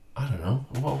I don't know.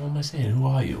 What am I saying? Who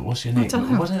are you? What's your name? I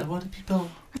don't know. What do people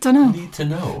I don't know. need to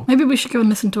know? Maybe we should go and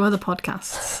listen to other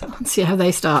podcasts and see how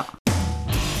they start.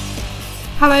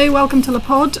 Hello, welcome to Le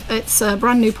Pod. It's a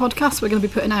brand new podcast we're going to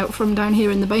be putting out from down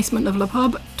here in the basement of Le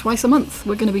Pub twice a month.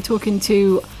 We're going to be talking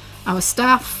to our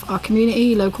staff, our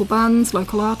community, local bands,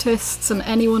 local artists, and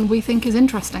anyone we think is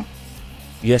interesting.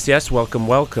 Yes, welcome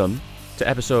to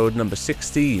episode number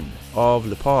 16 of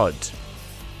Le Pod.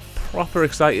 Proper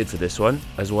excited for this one,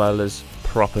 as well as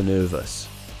proper nervous.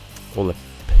 All the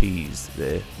P's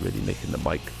there, really making the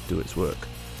mic do its work.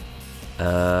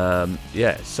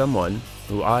 Someone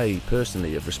who I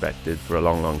personally have respected for a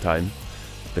long time.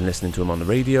 Been listening to him on the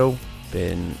radio,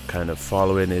 been kind of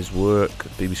following his work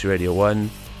at BBC Radio 1.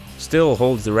 Still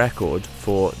holds the record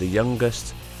for the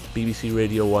youngest BBC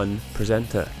Radio 1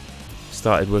 presenter.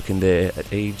 Started working there at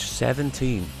age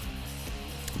 17.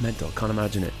 Mental, I can't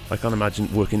imagine it. I can't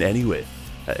imagine working anywhere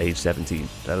at age 17,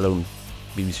 let alone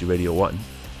BBC Radio 1.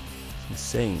 It's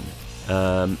insane.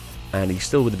 And he's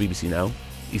still with the BBC now.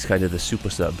 He's kind of the super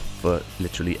sub for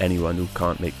literally anyone who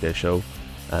can't make their show.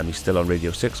 He's still on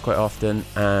Radio 6 quite often,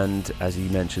 and as he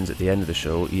mentions at the end of the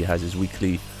show, he has his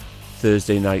weekly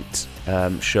Thursday night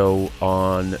show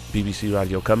on BBC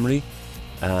Radio Cymru.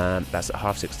 That's at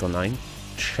 6:30 till 9.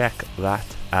 Check that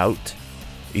out.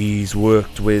 He's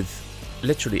worked with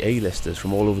literally A-listers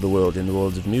from all over the world in the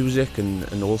worlds of music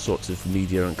and all sorts of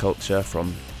media and culture,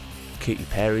 from Katy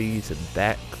Perry to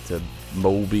Beck to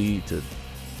Moby to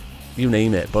you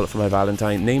name it. Bullet for My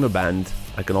Valentine, name a band,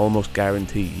 I can almost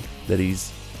guarantee that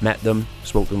he's met them,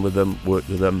 spoken with them, worked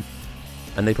with them,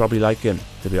 and they probably like him,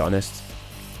 to be honest.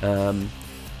 And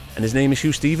his name is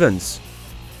Hugh Stevens.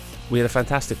 We had a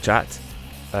fantastic chat.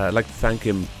 I'd like to thank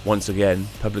him once again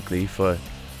publicly for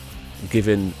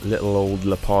giving little old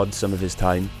Le Pod some of his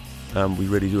time. We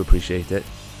really do appreciate it.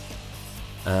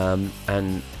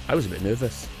 And I was a bit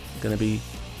nervous, I'm going to be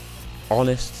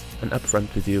honest and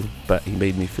upfront with you, but he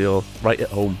made me feel right at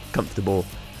home, comfortable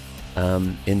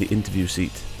in the interview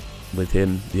seat with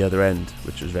him the other end,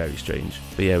 which was very strange.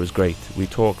 But yeah, it was great. We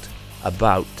talked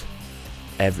about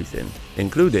everything,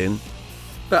 including...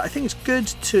 But I think it's good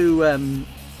to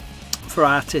for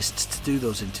artists to do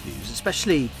those interviews,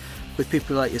 especially with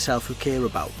people like yourself who care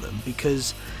about them,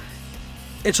 because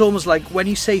it's almost like when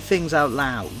you say things out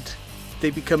loud, they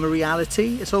become a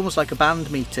reality. It's almost like a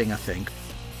band meeting, I think.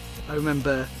 I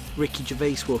remember Ricky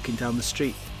Gervais walking down the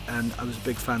street, and I was a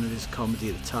big fan of his comedy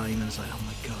at the time, and I was like, oh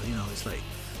my god, it's like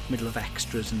middle of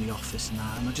Extras in the office and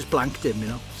that, and I just blanked him,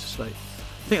 it's just like,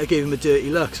 I think I gave him a dirty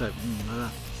look. It's like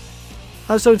that.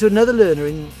 I was talking to another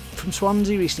learner from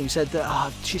Swansea recently who said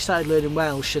that she started learning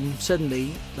Welsh, and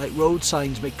suddenly like road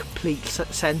signs make complete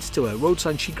sense to her. Road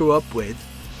signs she grew up with,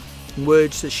 and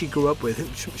words that she grew up with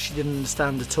which she didn't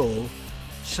understand at all.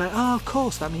 She's like, oh, of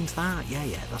course, that means that. Yeah,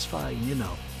 that's fine,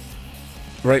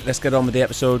 Right, let's get on with the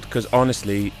episode, because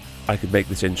honestly, I could make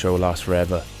this intro last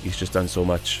forever. He's just done so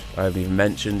much. I haven't even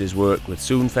mentioned his work with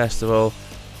Soon Festival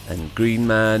and Green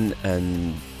Man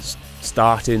and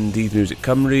starting Dydd Music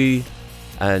Cymru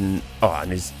and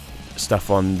his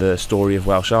stuff on the Story of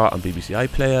Welsh Art on BBC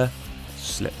iPlayer.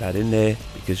 Slip that in there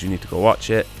because you need to go watch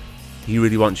it. He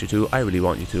really wants you to, I really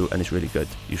want you to, and it's really good.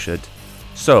 You should.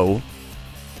 So,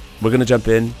 we're going to jump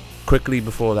in quickly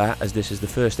before that, as this is the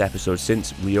first episode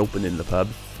since reopening the pub.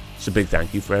 So big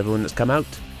thank you for everyone that's come out.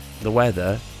 The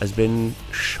weather has been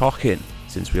shocking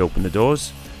since we opened the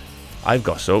doors. I've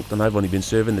got soaked and I've only been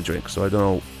serving the drinks, so I don't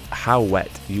know how wet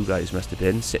you guys must have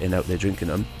been sitting out there drinking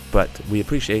them, but we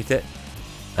appreciate it,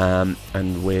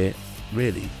 and we're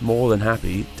really more than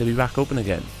happy to be back open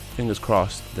again. Fingers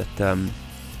crossed that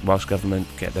Welsh Government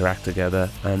get their act together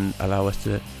and allow us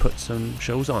to put some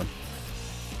shows on.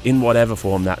 In whatever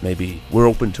form that may be, we're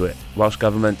open to it. Welsh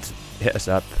Government, hit us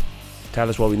up, tell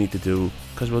us what we need to do,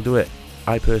 because we'll do it.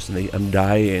 I personally am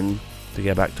dying to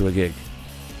get back to a gig.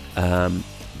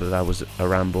 But that was a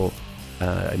ramble.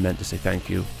 I meant to say thank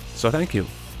you. So thank you.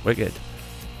 Wicked.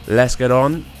 Let's get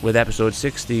on with episode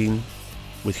 16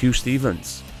 with Hugh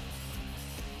Stevens.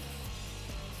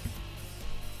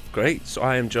 Great. So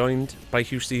I am joined by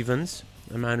Hugh Stevens,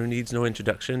 a man who needs no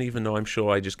introduction, even though I'm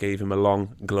sure I just gave him a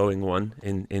long, glowing one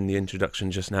in the introduction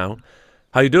just now.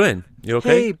 How you doing? You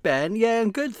okay? Hey, Ben. Yeah,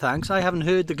 I'm good, thanks. I haven't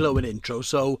heard the glowing intro,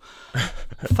 so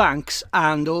thanks.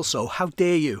 And also, how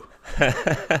dare you? I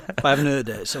haven't heard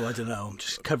it, so I don't know. I'm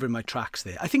just covering my tracks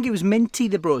there. I think it was Minty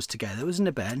that brought us together, wasn't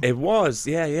it, Ben? It was,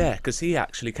 yeah, because he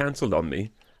actually cancelled on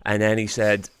me. And then he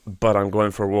said, but I'm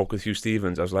going for a walk with Hugh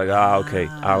Stevens. I was like, okay,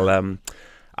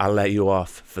 I'll let you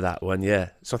off for that one,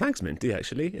 yeah. So thanks, Minty,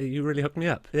 actually. You really hooked me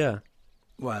up, yeah.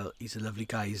 Well, he's a lovely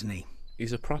guy, isn't he?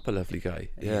 He's a proper lovely guy.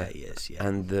 Yeah, he is. Yeah.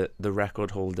 And the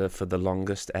record holder for the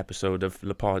longest episode of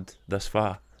Le Pod thus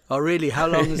far. Oh, really? How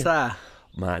long is that?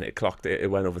 Man, it clocked it.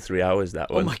 It went over 3 hours, that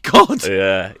one. Oh, my God.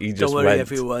 Yeah, he just Don't worry, went.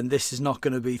 everyone. This is not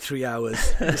going to be 3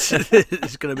 hours.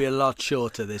 It's going to be a lot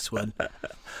shorter, this one.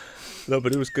 No,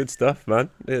 but it was good stuff,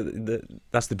 man.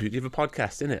 That's the beauty of a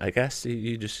podcast, isn't it? I guess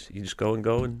you just go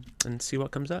and see what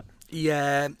comes up.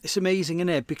 Yeah, it's amazing, isn't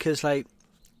it? Because, like,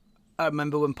 I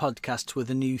remember when podcasts were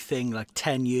the new thing, like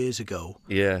 10 years ago.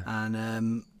 Yeah.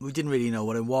 And we didn't really know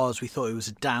what it was. We thought it was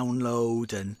a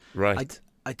download. And Right.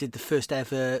 I did the first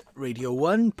ever Radio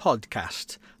 1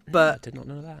 podcast. But I did not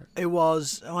know that. it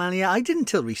was, well, yeah, I didn't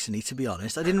until recently, to be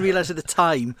honest. I didn't realise at the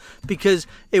time because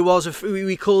it was,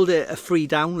 we called it a free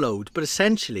download, but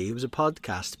essentially it was a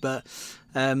podcast. But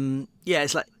yeah,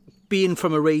 it's like being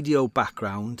from a radio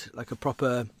background, like a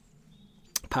proper,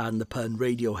 pardon the pun,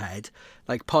 Radiohead,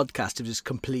 like podcast have just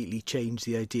completely changed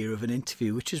the idea of an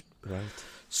interview, which is Right.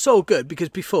 so good because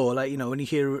before, like, you know, when you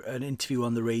hear an interview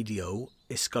on the radio,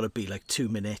 it's got to be like 2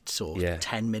 minutes or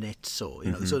 10 minutes or,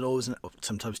 you know, there's always,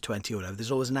 sometimes 20 or whatever,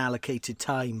 there's always an allocated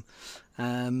time.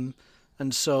 And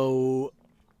so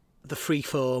the free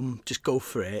form, just go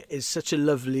for it, is such a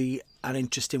lovely and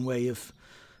interesting way of,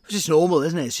 it's just normal,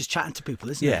 isn't it? It's just chatting to people,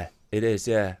 isn't it? Yeah, it is,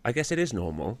 yeah. I guess it is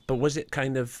normal. But was it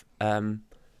kind of,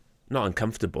 not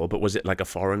uncomfortable, but was it like a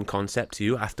foreign concept to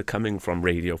you after coming from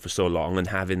radio for so long and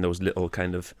having those little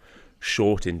kind of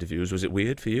short interviews? Was it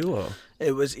weird for you? Or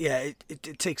it was, yeah,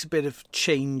 it takes a bit of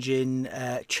changing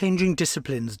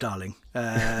disciplines, darling.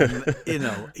 You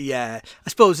know, yeah. I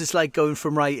suppose it's like going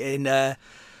from writing a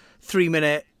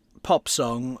 3-minute pop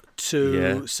song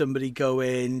to somebody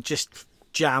going just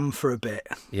jam for a bit.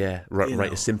 Yeah, write know.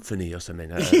 a symphony or something.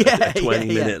 A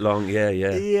 20-minute long, yeah.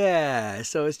 Yeah,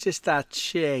 so it's just that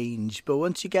change. But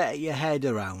once you get your head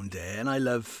around it, and I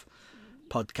love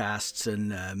podcasts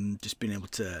and just being able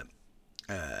to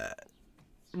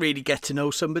really get to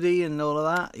know somebody and all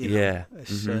of that. You know, Yeah.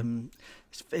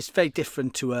 it's very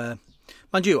different to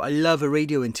mind you, I love a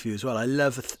radio interview as well. I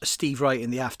love a Steve Wright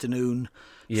in the afternoon,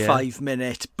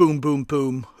 5-minute, boom, boom,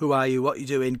 boom. Who are you? What are you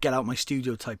doing? Get out my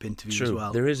studio type interview as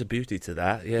well. There is a beauty to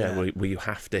that, where you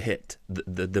have to hit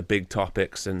the big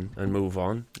topics and move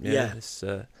on. Yeah.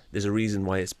 There's a reason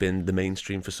why it's been the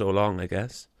mainstream for so long, I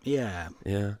guess. Yeah.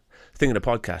 Yeah. Thing of the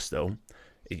podcast, though,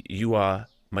 you are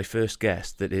my first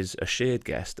guest that is a shared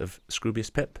guest of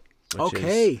Scroobius Pip, which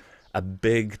is a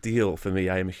big deal for me.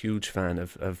 I am a huge fan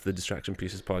of the Distraction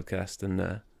Pieces podcast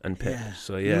and Pip. Yeah.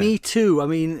 So yeah, me too. I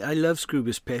mean, I love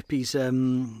Scroobius Pip. He's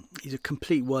a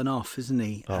complete one-off, isn't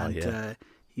he? Oh, and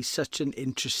he's such an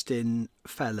interesting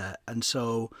fella. And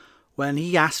so when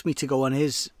he asked me to go on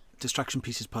his Distraction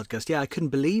Pieces podcast, I couldn't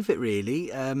believe it really,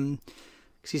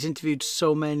 because he's interviewed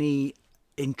so many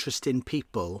interesting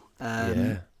people.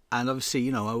 And obviously,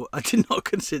 you know, I did not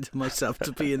consider myself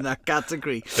to be in that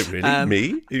category. Really?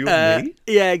 Me? You and me?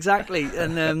 Yeah, exactly.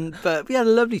 And but we had a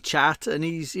lovely chat, and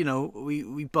he's, you know,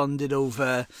 we bonded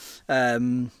over,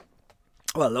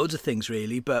 loads of things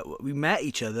really. But we met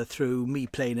each other through me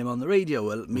playing him on the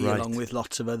radio, along with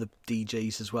lots of other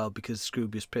DJs as well, because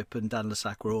Scroobius Pip and Dan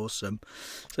Lassac were awesome.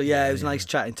 So it was nice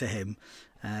chatting to him.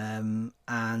 And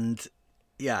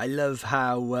I love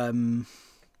how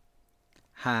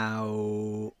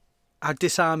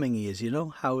disarming he is, you know,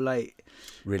 how like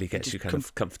really gets you kind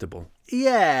of comfortable.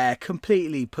 Yeah,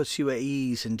 completely puts you at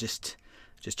ease and just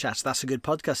chats. That's a good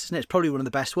podcast, isn't it? It's probably one of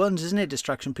the best ones, isn't it?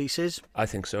 Distraction Pieces. I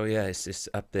think so. Yeah, it's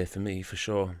up there for me for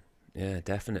sure. Yeah,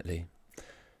 definitely.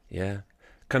 Yeah,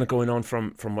 kind of going on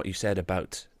from what you said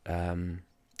about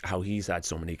how he's had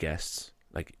so many guests.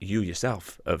 Like you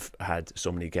yourself have had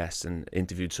so many guests and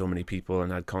interviewed so many people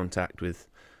and had contact with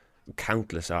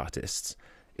countless artists.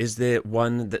 Is there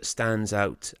one that stands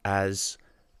out as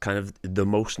kind of the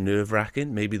most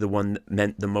nerve-wracking, maybe the one that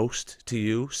meant the most to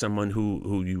you, someone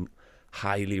who you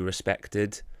highly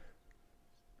respected?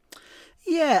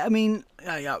 Yeah, I mean,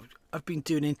 I've been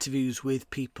doing interviews with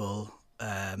people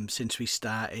since we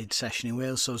started Session in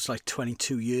Wales, so it's like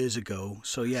 22 years ago.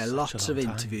 So yeah, lots of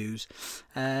interviews.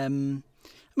 I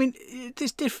mean,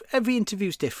 every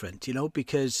interview's different, you know,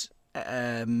 because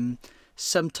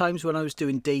sometimes when I was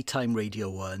doing daytime Radio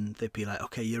 1, they'd be like,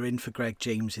 okay, you're in for Greg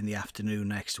James in the afternoon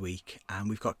next week, and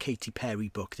we've got Katy Perry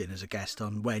booked in as a guest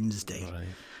on Wednesday. Right.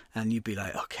 And you'd be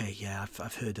like, okay, yeah,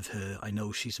 I've heard of her. I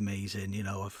know she's amazing. You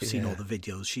know, I've seen all the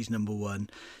videos. She's number one.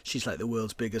 She's like the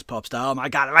world's biggest pop star. Oh my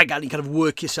God. You kind of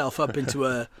work yourself up into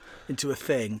a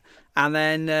thing. And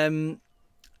then,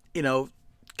 you know,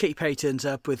 Katy Perry turns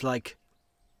up with like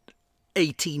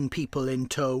 18 people in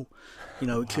tow,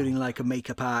 including like a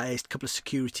makeup artist, a couple of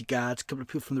security guards, a couple of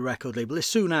people from the record label. It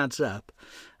soon adds up.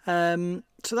 So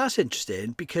that's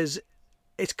interesting because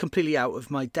it's completely out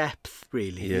of my depth,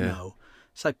 really. Yeah.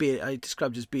 It's like I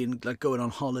described it as being like going on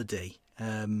holiday,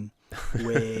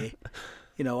 where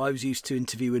I was used to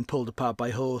interviewing pulled apart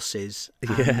by horses,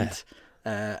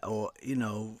 or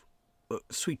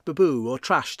Sweet Baboo or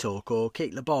Trash Talk or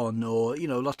Kate Le Bon or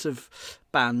lots of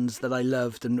bands that I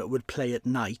loved and would play at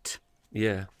night.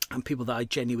 Yeah. And people that I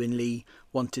genuinely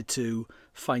wanted to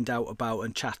find out about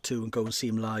and chat to and go and see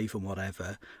them live and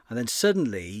whatever. And then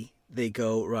suddenly they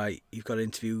go, right, you've got to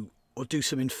interview or do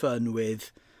something fun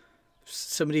with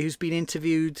somebody who's been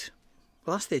interviewed.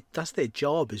 Well, that's their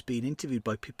job, is being interviewed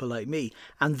by people like me.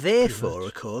 And therefore,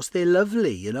 of course, they're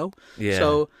lovely, Yeah.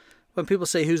 So when people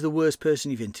say, who's the worst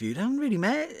person you've interviewed? I haven't really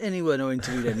met anyone or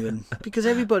interviewed anyone because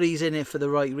everybody's in it for the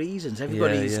right reasons.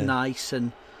 Everybody's nice,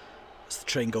 and it's the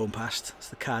train going past. It's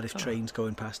the Cardiff trains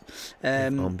going past.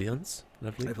 Ambience.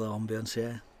 Lovely. Little ambience,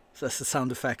 yeah. So that's the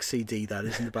sound effects CD that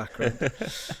is in the background.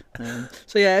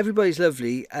 So yeah, everybody's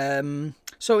lovely.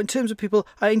 So in terms of people,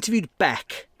 I interviewed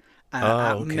Beck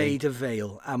at Maid of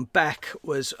Vale, and Beck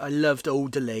was, I loved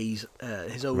Odelay's,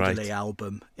 his Odelay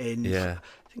album in, I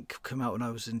think it came out when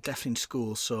I was definitely in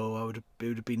school, so it would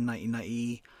have been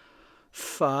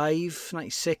 1995,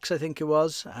 96 I think it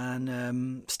was,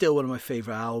 and still one of my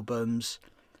favourite albums.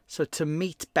 So to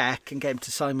meet Beck and get him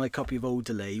to sign my copy of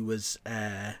Odelay was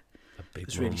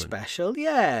really special.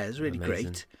 Yeah, it was really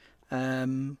great.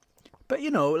 But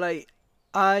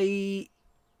I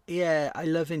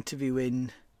love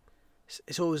interviewing.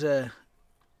 It's always an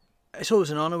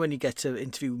honour when you get to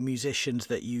interview musicians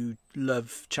that you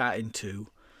love chatting to.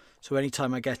 So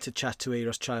anytime I get to chat to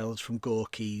Eros Childs from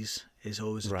Gorky's is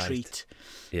always a treat.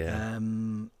 Yeah.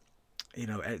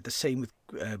 The same with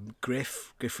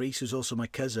Griff Reese, who's also my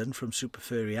cousin from Super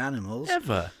Furry Animals.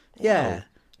 Ever? Yeah. Wow.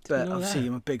 But obviously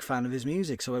I'm a big fan of his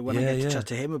music, so when I get to chat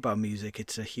to him about music,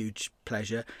 it's a huge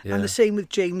pleasure. Yeah. And the same with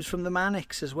James from the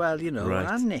Manics as well,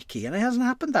 and Nicky. And it hasn't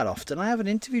happened that often. I haven't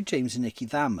interviewed James and Nicky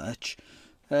that much.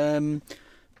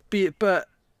 But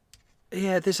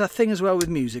yeah, there's that thing as well with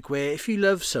music where if you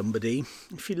love somebody,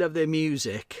 if you love their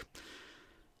music,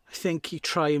 I think you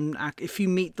try and act, if you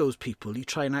meet those people, you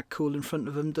try and act cool in front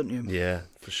of them, don't you? Yeah,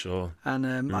 for sure.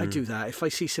 And I do that. If I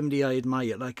see somebody I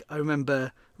admire, like I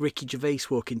remember Ricky Gervais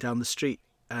walking down the street,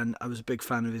 and I was a big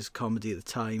fan of his comedy at the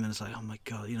time, and I was like, oh my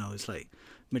God, it's like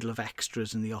middle of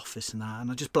Extras in the office and that, and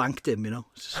I just blanked him,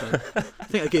 It's just like, I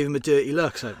think I gave him a dirty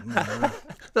look. It's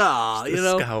like,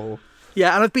 Scowl.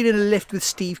 Yeah, and I've been in a lift with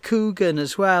Steve Coogan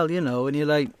as well, and you're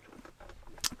like,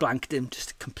 blanked him,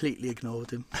 just completely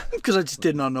ignored him because I just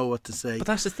did not know what to say. But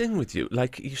that's the thing with you.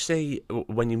 Like you say,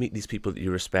 when you meet these people that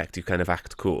you respect, you kind of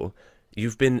act cool.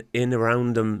 You've been in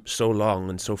around them so long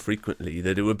and so frequently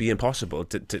that it would be impossible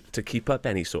to keep up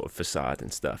any sort of facade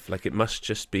and stuff. Like it must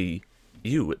just be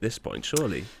you at this point,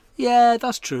 surely. Yeah,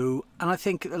 that's true. And I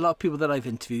think a lot of people that I've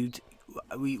interviewed,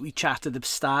 we chat at the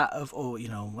start of,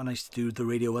 when I used to do the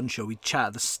Radio 1 show, we chat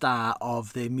at the start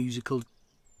of their musical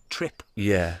trip.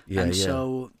 Yeah.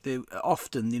 So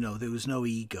often, there was no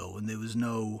ego and there was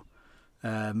no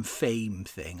fame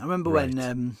thing. I remember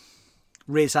when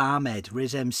Riz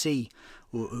MC,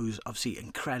 who's obviously an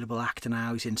incredible actor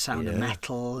now, he's in Sound of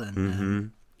Metal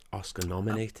and Oscar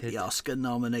nominated. Oscar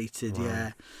nominated,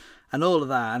 wow. And all of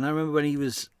that. And I remember when he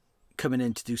was coming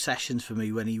in to do sessions for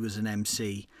me when he was an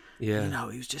MC. Yeah.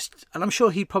 He was just, and I'm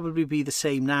sure he'd probably be the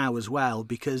same now as well,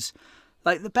 because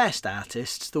like the best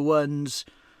artists, the ones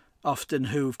often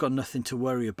who've got nothing to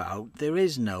worry about, there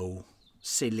is no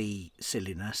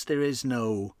silliness, there is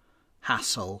no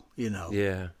hassle,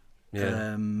 Yeah.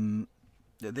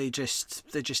 They're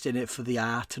just in it for the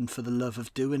art and for the love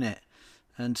of doing it,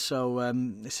 and so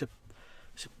it's a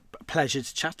pleasure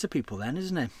to chat to people then,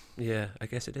 isn't it? Yeah, I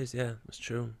guess it is. Yeah, that's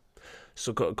true.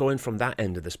 So going from that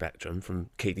end of the spectrum, from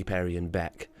Katy Perry and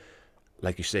Beck,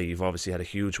 like you say, you've obviously had a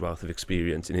huge wealth of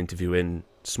experience in interviewing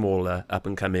smaller,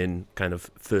 up-and-coming, kind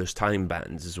of first-time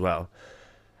bands as well.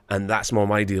 And that's more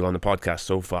my deal on the podcast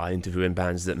so far, interviewing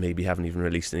bands that maybe haven't even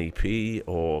released an EP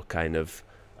or kind of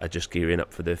are just gearing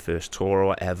up for their first tour or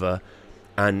whatever.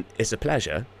 And it's a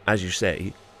pleasure, as you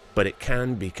say, but it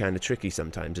can be kind of tricky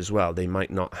sometimes as well. They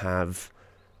might not have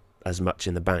as much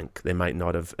in the bank. They might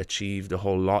not have achieved a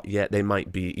whole lot yet. They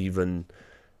might be even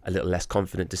a little less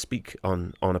confident to speak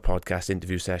on a podcast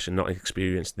interview session, not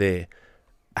experienced there.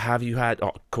 Have you had,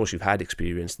 of course you've had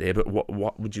experience there, but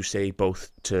what would you say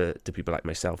both to people like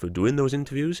myself who are doing those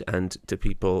interviews and to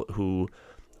people who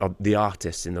are the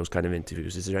artists in those kind of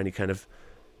interviews? Is there any kind of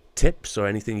tips or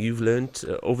anything you've learnt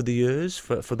over the years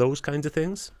for those kinds of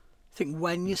things? I think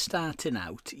when you're starting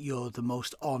out, you're the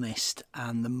most honest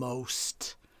and the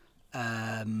most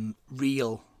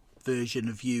real version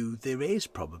of you there is,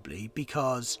 probably,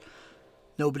 because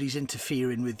nobody's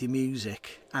interfering with your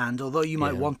music. And although you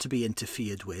might want to be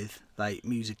interfered with, like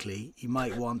musically, you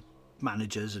might want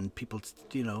managers and people,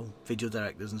 video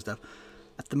directors and stuff.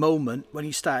 At the moment, when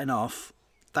you're starting off,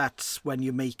 that's when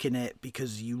you're making it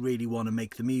because you really want to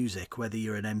make the music, whether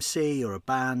you're an MC or a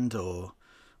band or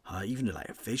even like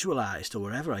a visual artist or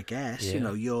whatever, I guess.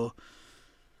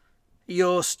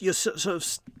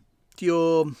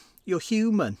 You're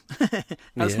human.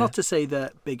 That's not to say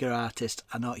that bigger artists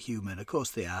are not human. Of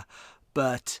course they are,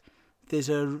 but there's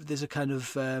a kind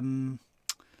of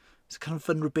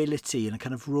vulnerability and a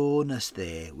kind of rawness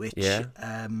there, which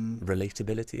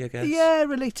relatability, I guess. Yeah,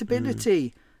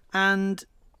 relatability. And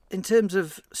in terms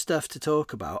of stuff to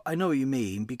talk about, I know what you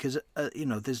mean, because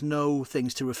there's no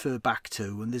things to refer back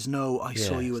to, and there's no I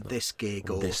saw you at this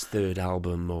gig or this third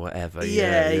album or whatever.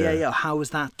 Yeah. How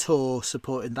was that tour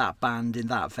supporting that band in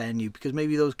that venue? Because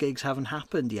maybe those gigs haven't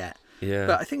happened yet. Yeah.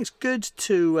 But I think it's good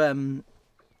to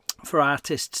for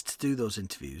artists to do those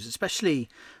interviews, especially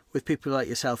with people like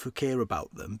yourself who care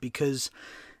about them, because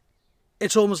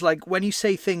it's almost like when you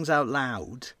say things out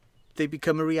loud, they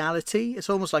become a reality. It's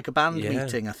almost like a band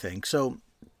meeting, I think. So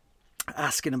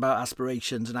asking about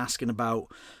aspirations and asking about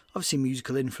obviously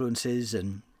musical influences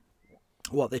and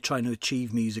what they're trying to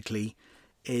achieve musically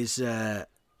is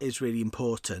really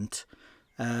important.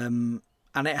 And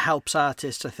it helps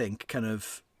artists, I think, kind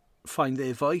of find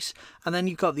their voice. And then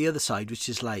you've got the other side, which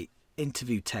is like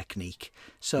interview technique.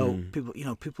 So people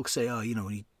say,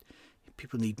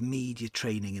 people need media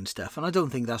training and stuff. And I don't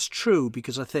think that's true,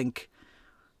 because I think,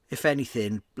 if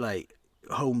anything, like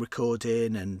home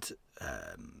recording and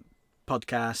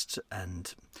podcasts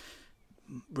and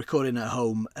recording at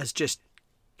home has just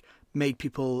made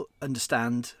people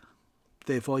understand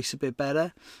their voice a bit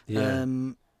better. Yeah.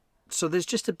 So there's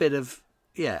just a bit of,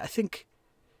 I think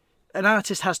an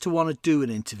artist has to want to do an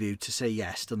interview to say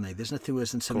yes, don't they? There's nothing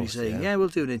worse than somebody saying, we'll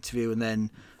do an interview, and then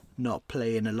not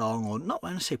playing along, or not,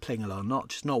 when I say playing along, not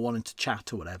just not wanting to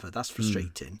chat or whatever. That's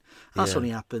frustrating. That's only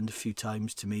happened a few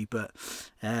times to me, but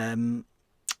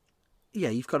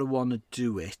you've got to want to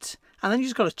do it, and then you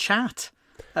just got to chat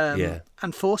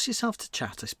and force yourself to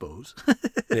chat, I suppose.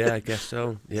 Yeah, I guess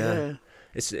so. Yeah.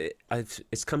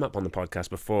 It's come up on the podcast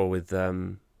before with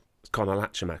Connor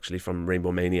Latcham, actually, from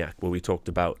Rainbow Maniac, where we talked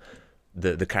about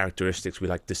the characteristics we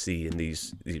like to see in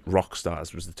these rock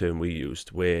stars, was the term we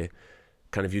used, where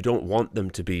kind of you don't want them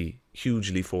to be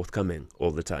hugely forthcoming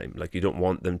all the time. Like, you don't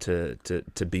want them to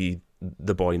be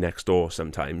the boy next door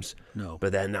sometimes. No.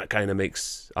 But then that kind of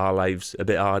makes our lives a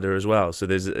bit harder as well. So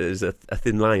there's a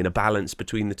thin line, a balance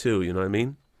between the two, you know what I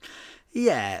mean?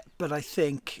 Yeah, but I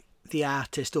think the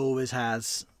artist always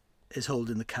is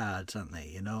holding the cards, aren't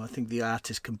they? I think the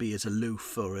artist can be as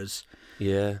aloof or as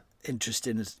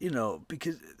interesting as,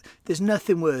 because there's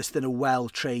nothing worse than a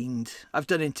well-trained... I've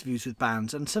done interviews with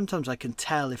bands, and sometimes I can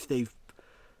tell if they've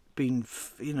been,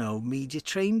 media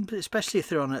trained, especially if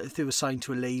they were signed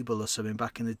to a label or something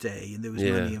back in the day and there was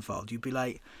money involved. You'd be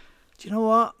like, do you know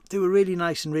what? They were really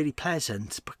nice and really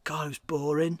pleasant, but God, it was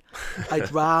boring.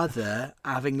 I'd rather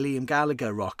having Liam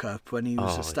Gallagher rock up when he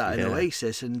was starting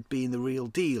Oasis and being the real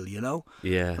deal,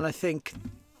 Yeah. And I think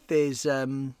there's...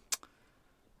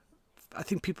 I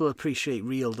think people appreciate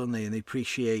real, don't they? And they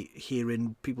appreciate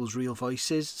hearing people's real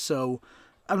voices. So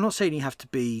I'm not saying you have to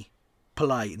be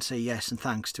polite and say yes and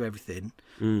thanks to everything.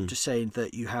 I'm just saying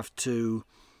that you've got to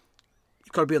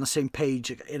be on the same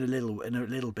page in a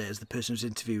little bit as the person who's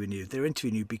interviewing you. They're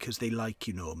interviewing you because they like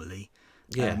you normally,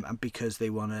 and because they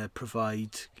want to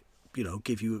provide,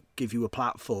 give you a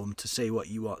platform to say what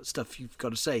you want, stuff you've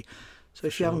got to say. So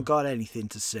if you haven't got anything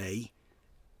to say,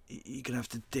 you're gonna have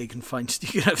to dig and find.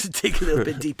 You're gonna have to dig a little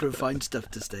bit deeper and find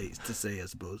stuff to say, I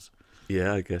suppose.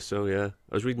 Yeah, I guess so. Yeah,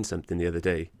 I was reading something the other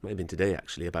day, might have been today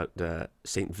actually, about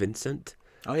Saint Vincent.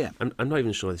 Oh yeah. I'm not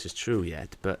even sure this is true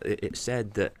yet, but it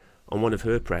said that on one of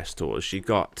her press tours, she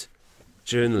got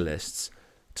journalists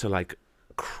to like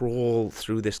crawl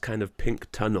through this kind of pink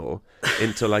tunnel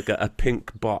into like a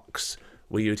pink box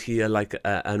where you'd hear like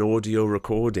an audio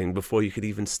recording before you could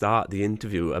even start the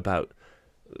interview about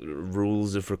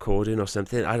rules of recording or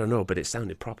something. I don't know, but it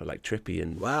sounded proper like trippy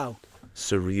and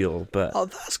surreal. But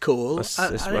that's cool.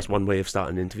 That's one way of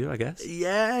starting an interview, I guess.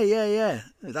 Yeah.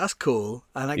 That's cool.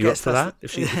 And I you guess up for that?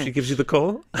 If she gives you the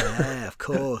call? Yeah, of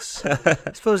course. I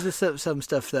suppose there's some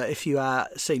stuff that if you are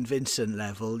St. Vincent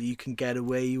level, you can get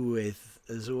away with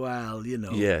as well.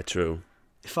 Yeah, true.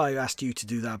 if I asked you to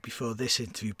do that before this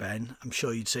interview, Ben, I'm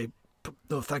sure you'd say,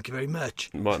 no, thank you very much.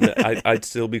 I'd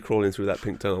still be crawling through that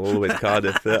pink tunnel all the way to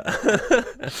Cardiff.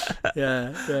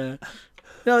 Yeah.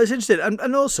 No, it's interesting,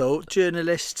 and also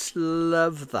journalists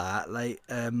love that. Like,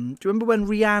 do you remember when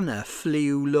Rihanna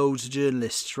flew loads of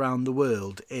journalists around the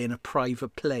world in a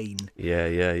private plane? Yeah.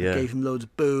 Gave him loads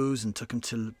of booze and took him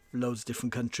to loads of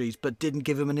different countries, but didn't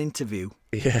give him an interview.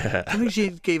 Yeah. I don't think she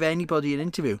gave anybody an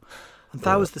interview. And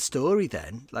that was the story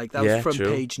then. Like, that was front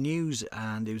page news,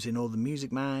 and it was in all the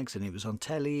music mags, and it was on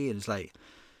telly, and it's like,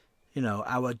 you know,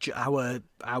 our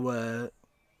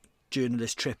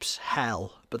journalist trips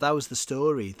hell. But that was the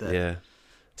story. That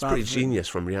it's pretty genius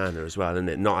from Rihanna as well, isn't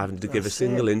it? Not having to give a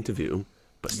single interview,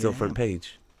 but still front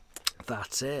page.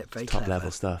 That's it. Very top clever.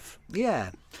 level stuff.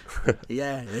 Yeah.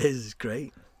 Yeah, it is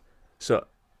great. So,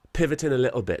 pivoting a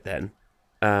little bit then,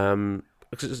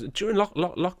 because during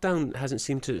lockdown hasn't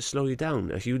seemed to slow you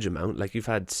down a huge amount. Like, you've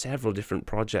had several different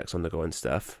projects on the go and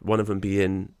stuff. One of them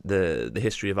being the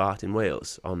history of art in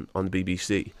Wales on the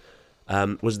BBC.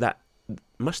 Was that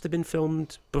must have been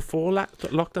filmed before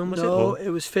lockdown? Was No, it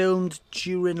was filmed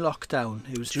during lockdown.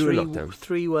 It was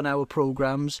three 1-hour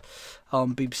programmes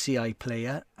on BBC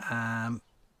iPlayer,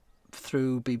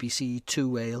 through BBC Two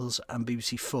Wales and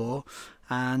BBC Four,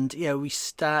 and we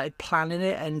started planning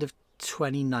it end of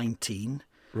 2019.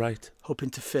 Right. Hoping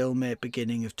to film it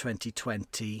beginning of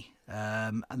 2020,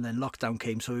 and then lockdown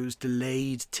came, so it was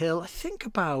delayed till I think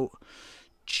about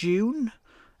June.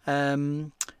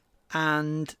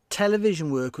 And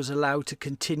television work was allowed to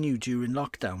continue during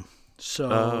lockdown.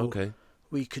 So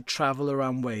we could travel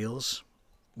around Wales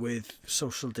with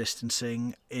social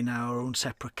distancing in our own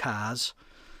separate cars,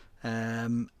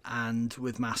 and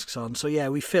with masks on. So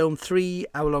we filmed 3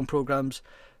 hour-long programmes,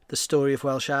 the story of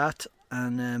Welsh art,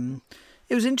 and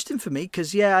it was interesting for me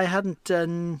because I hadn't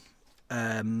done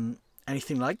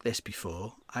anything like this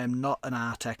before. I am not an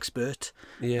art expert.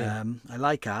 I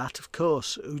like art, of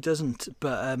course, who doesn't,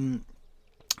 but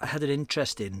I had an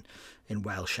interest in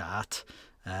Welsh art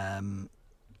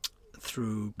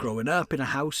through growing up in a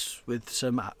house with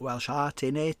some Welsh art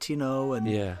in it, and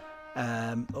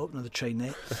another train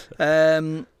there.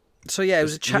 So it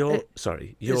was a chat.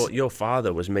 Your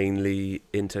father was mainly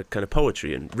into kind of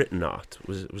poetry and written art.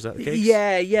 Was that the case?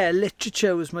 Yeah.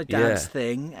 Literature was my dad's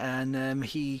thing, and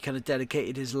he kind of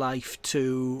dedicated his life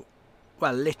to,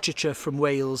 literature from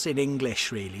Wales in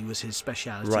English. Really was his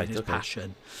speciality and his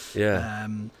passion. Yeah.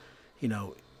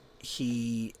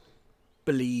 He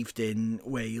believed in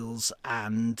Wales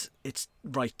and its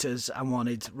writers, and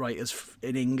wanted writers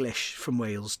in English from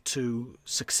Wales to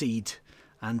succeed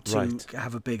and to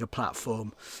have a bigger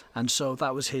platform, and so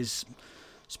that was his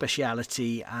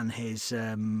speciality and his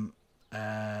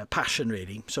passion,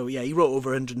 really. So he wrote over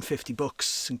 150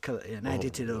 books and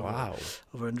edited over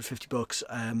 150 books.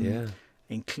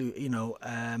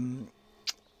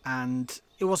 And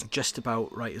it wasn't just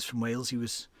about writers from Wales. He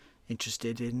was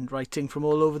interested in writing from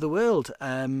all over the world.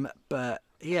 But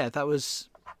that was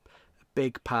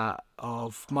big part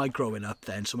of my growing up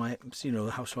then. So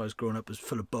the house where I was growing up was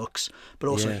full of books, but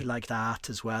also he liked art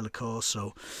as well, of course.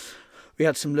 So we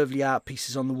had some lovely art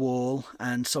pieces on the wall,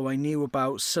 and so I knew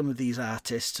about some of these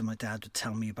artists, and my dad would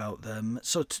tell me about them.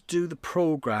 So to do the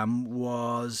programme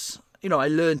was, I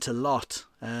learnt a lot.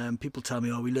 People tell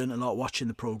me, we learnt a lot watching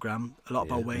the programme, a lot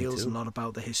about Wales, a lot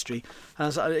about the history. And I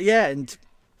was like, and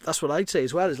that's what I'd say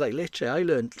as well, is like literally I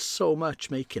learnt so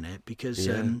much making it, because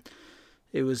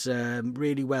it was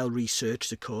really well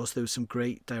researched, of course. There were some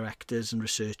great directors and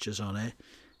researchers on it.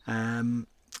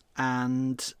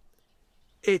 And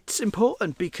it's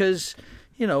important because,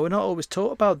 we're not always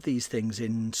taught about these things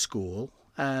in school.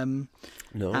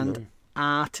 No.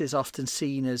 Art is often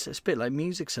seen as, it's a bit like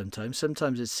music sometimes.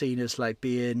 Sometimes it's seen as like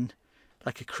being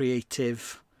like a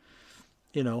creative,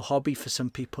 hobby for some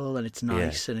people, and it's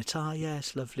nice and it's,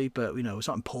 it's lovely, but, it's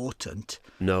not important.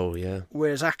 No, yeah.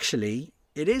 Whereas actually,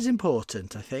 it is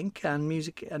important, I think, and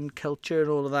music and culture and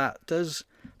all of that does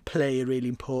play a really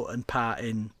important part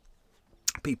in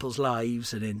people's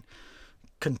lives and in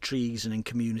countries and in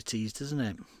communities, doesn't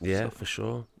it? Yeah, for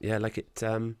sure. Yeah, like it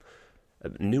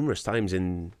numerous times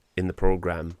in the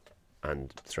programme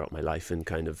and throughout my life and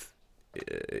kind of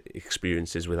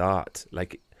experiences with art,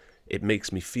 like it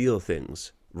makes me feel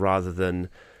things rather than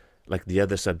like the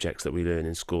other subjects that we learn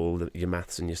in school, your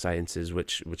maths and your sciences,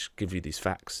 which give you these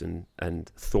facts and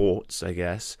thoughts, I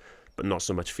guess, but not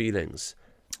so much feelings.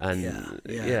 And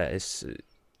it's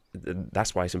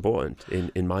that's why it's important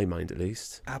in my mind, at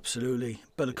least. Absolutely.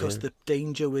 But of course, the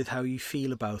danger with how you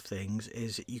feel about things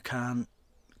is you can't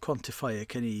quantify it,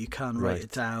 can you? You can't write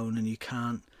it down, and you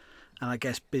can't I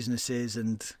guess businesses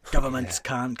and governments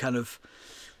can't kind of.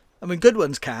 I mean, good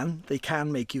ones can. They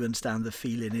can make you understand the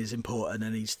feeling is important,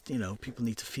 and people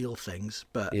need to feel things.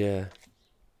 But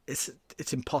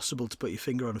it's impossible to put your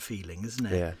finger on a feeling, isn't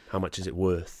it? Yeah. How much is it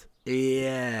worth?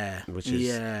 Yeah. Which is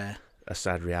a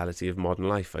sad reality of modern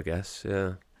life, I guess.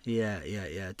 Yeah.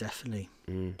 Yeah, definitely.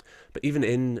 But even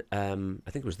in,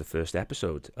 I think it was the first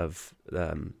episode of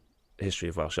History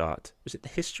of Welsh Art. Was it the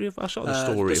History of Welsh Art?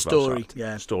 Or the Story of Welsh Art?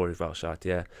 Yeah. Story of Welsh Art,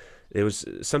 yeah. There was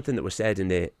something that was said in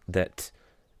it that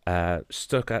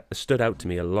stood out to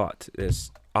me a lot.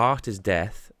 Is art is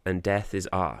death and death is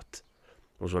art,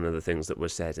 was one of the things that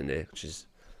was said in there, which is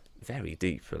very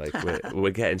deep. Like we're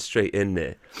getting straight in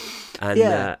there. And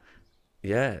I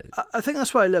think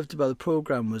that's what I loved about the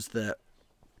programme, was that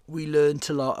we learnt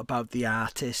a lot about the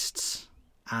artists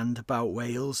and about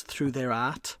Wales through their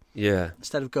art. Yeah.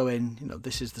 Instead of going,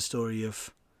 this is the story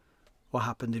of what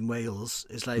happened in Wales,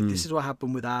 it's like, this is what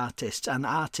happened with artists, and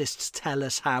artists tell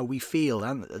us how we feel,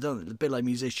 and a bit like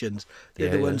musicians, they're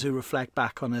the ones who reflect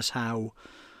back on us how,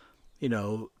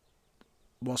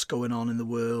 what's going on in the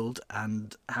world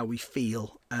and how we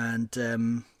feel, and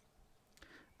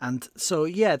so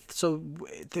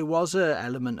there was an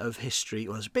element of history.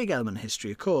 Well, there's a big element of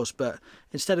history, of course, but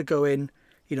instead of going,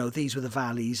 these were the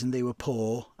valleys and they were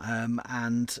poor,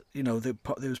 and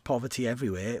there was poverty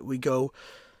everywhere,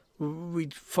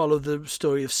 we'd follow the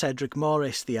story of Cedric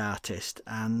Morris, the artist,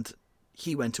 and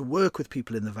he went to work with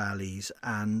people in the valleys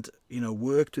and,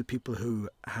 worked with people who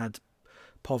had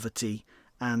poverty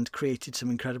and created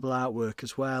some incredible artwork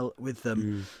as well with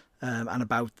them, and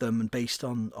about them, and based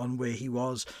on where he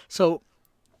was. So,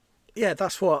 yeah,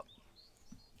 that's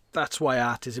why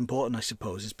art is important, I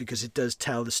suppose, is because it does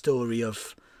tell the story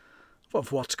of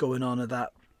what's going on at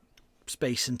that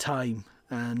space and time.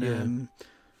 And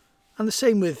and the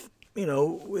same with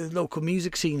with local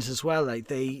music scenes as well. Like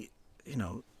they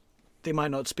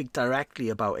might not speak directly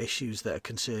about issues that are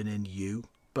concerning you,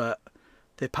 but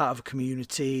they're part of a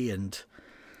community, and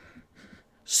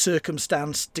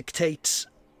circumstance dictates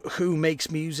who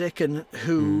makes music and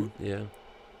who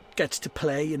gets to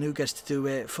play and who gets to do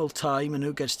it full time and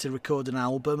who gets to record an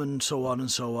album and so on and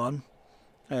so on.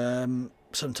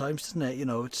 Sometimes, doesn't it?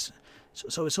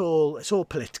 It's all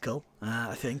political.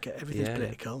 I think everything's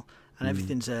political, and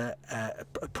everything's a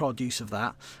produce of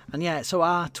that. And so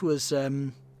art was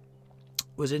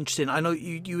interesting. I know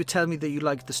you were telling me that you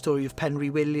liked the story of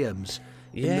Penry Williams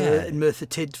in Merthyr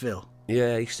Tydfil.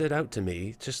 Yeah, he stood out to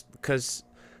me just because,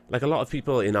 like a lot of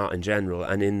people in art in general,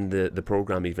 and in the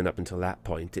programme even up until that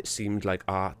point, it seemed like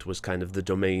art was kind of the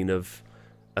domain of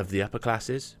the upper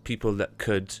classes, people that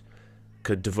could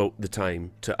devote the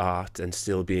time to art and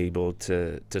still be able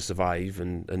to survive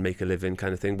and make a living,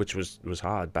 kind of thing, which was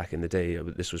hard back in the day.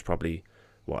 This was probably,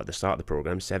 at the start of the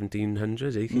programme,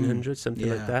 1700s, 1800s, something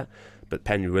like that. But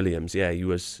Penry Williams, he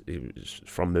was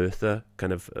from Merthyr,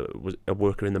 kind of was a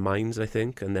worker in the mines, I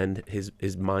think, and then his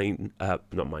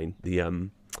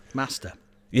master.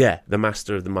 Yeah, the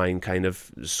master of the mine kind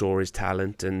of saw his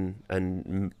talent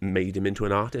and made him into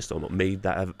an artist, or made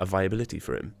that a viability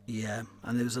for him. Yeah,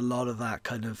 and there was a lot of that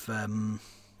kind of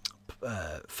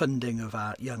funding of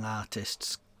young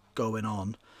artists going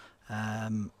on.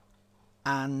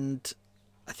 And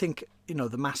I think,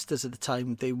 the masters at the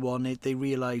time, they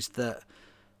realised that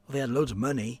they had loads of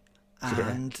money,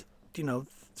 and,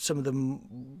 some of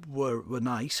them were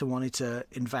nice and wanted to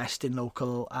invest in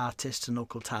local artists and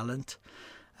local talent.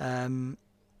 And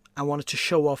wanted to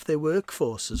show off their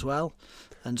workforce as well.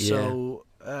 And so,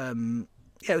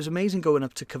 it was amazing going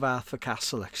up to Cyfarthfa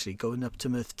Castle, actually, going up to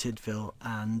Merthyr Tydfil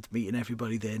and meeting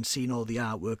everybody there and seeing all the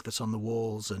artwork that's on the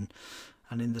walls and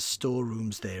in the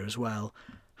storerooms there as well.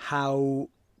 How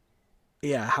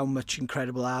much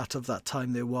incredible art of that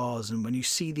time there was. And when you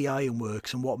see the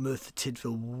ironworks and what Merthyr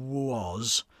Tydfil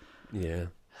was,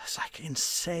 it's like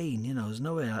insane, there's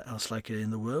nowhere else like it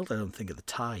in the world, I don't think, at the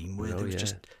time, where there was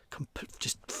just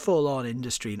full-on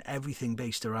industry and everything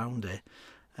based around it.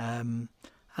 And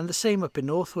the same up in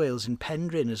North Wales, in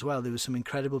Penryn as well. There were some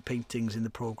incredible paintings in the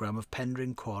programme of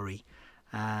Penryn Quarry,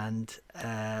 and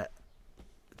the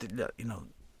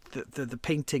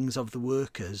paintings of the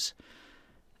workers.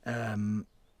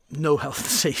 No health and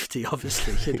safety,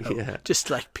 obviously, just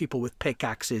like people with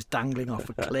pickaxes dangling off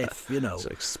a cliff, It's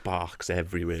like sparks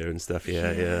everywhere and stuff, and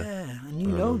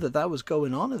that was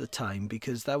going on at the time,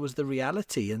 because that was the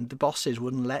reality, and the bosses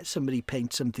wouldn't let somebody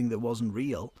paint something that wasn't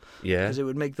real, because it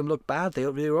would make them look bad. They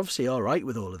were obviously all right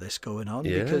with all of this going on,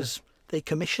 because they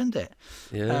commissioned it.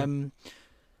 And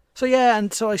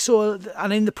so I saw,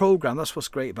 and in the programme, that's what's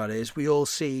great about it, is we all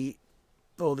see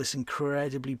all this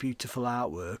incredibly beautiful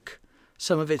artwork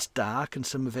some of it's dark and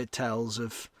some of it tells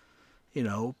of,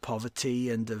 poverty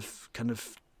and of kind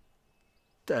of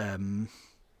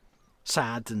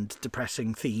sad and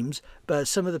depressing themes. But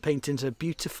some of the paintings are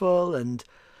beautiful and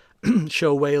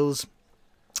show Wales,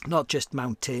 not just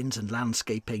mountains and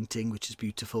landscape painting, which is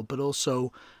beautiful, but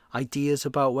also ideas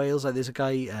about Wales. Like there's a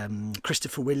guy,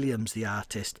 Christopher Williams, the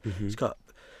artist. He's got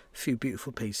a few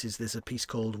beautiful pieces. There's a piece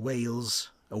called Wales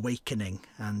Awakening,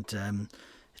 and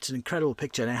it's an incredible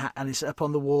picture, and it's up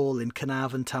on the wall in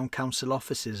Carnarvon Town Council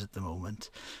offices at the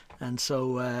moment. And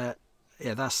so,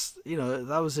 that's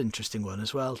that was an interesting one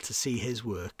as well to see his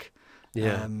work.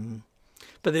 Yeah.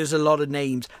 But there's a lot of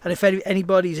names, and if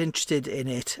anybody's interested in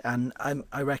it, and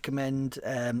I recommend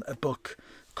a book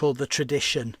called The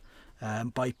Tradition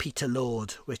by Peter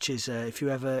Lord, which is if you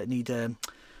ever need a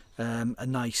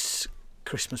nice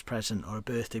Christmas present or a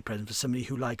birthday present for somebody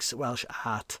who likes Welsh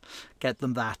art, get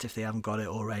them that if they haven't got it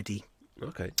already.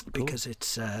 Okay, cool. Because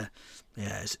it's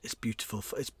beautiful.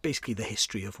 It's basically the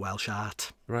history of Welsh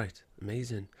art. Right,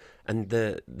 amazing. And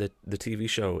the TV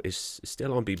show is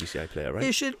still on BBC iPlayer, right?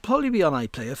 It should probably be on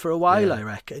iPlayer for a while, Yeah. I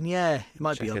reckon. Yeah, it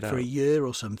might Check be it up for out. a year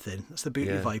or something. That's the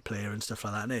beauty of Yeah. iPlayer and stuff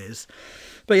like that. It is.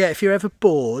 But yeah, if you're ever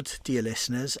bored, dear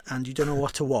listeners, and you don't know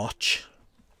what to watch,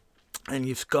 and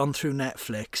you've gone through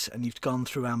Netflix and you've gone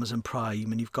through Amazon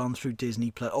Prime and you've gone through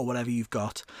Disney Plus or whatever you've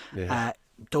got, Yeah.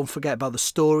 don't forget about the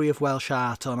story of Welsh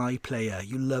art on iPlayer.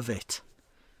 You love it.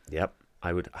 Yep,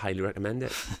 I would highly recommend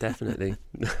it, definitely.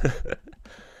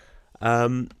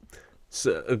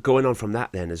 So going on from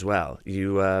that then as well,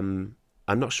 you, I'm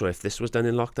not sure if this was done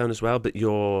in lockdown as well, but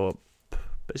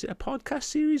is it a podcast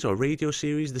series or radio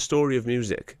series, The Story of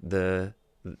Music, the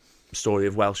story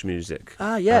of Welsh music?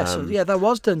 That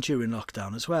was done during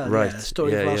lockdown as well. Right, Yeah,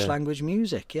 story yeah, of Welsh yeah. language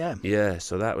music, yeah. Yeah,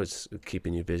 so that was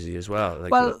keeping you busy as well.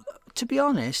 Like, Well, to be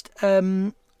honest,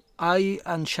 I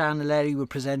and Shan Aleri were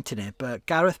presenting it, but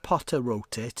Gareth Potter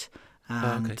wrote it,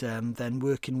 and then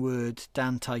Working Word,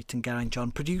 Dan Tite and Geraint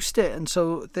John produced it, and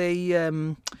so they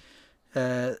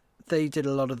did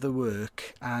a lot of the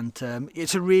work, and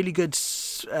it's a really good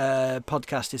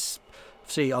podcast. It's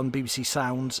on BBC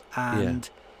Sounds, and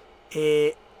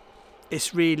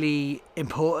it's really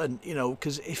important,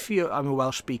 because I'm a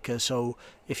Welsh speaker, so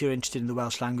if you're interested in the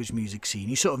Welsh language music scene,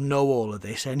 you sort of know all of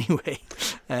this anyway.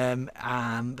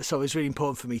 So it's really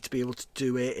important for me to be able to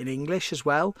do it in English as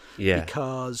well,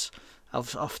 because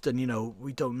often,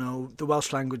 we don't know, the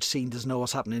Welsh language scene doesn't know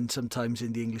what's happening sometimes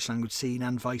in the English language scene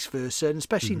and vice versa, and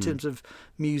especially in terms of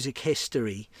music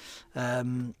history.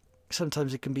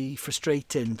 Sometimes it can be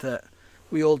frustrating that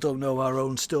we all don't know our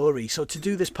own story. So to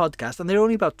do this podcast, and they're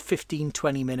only about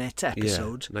 15-20 minute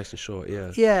episodes. Yeah, nice and short,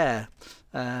 yeah. Yeah.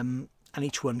 And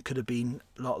each one could have been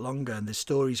a lot longer, and there's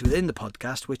stories within the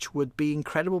podcast which would be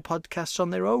incredible podcasts on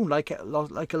their own, like a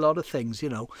lot of things,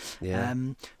 Yeah.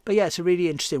 But yeah, it's a really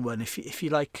interesting one. If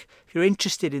you're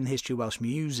interested in the history of Welsh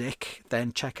music,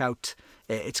 then check out.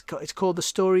 It's called The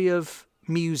Story of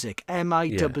Music,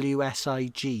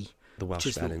 MIWSIG. The Welsh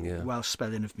which is spelling, the Welsh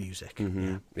spelling of music.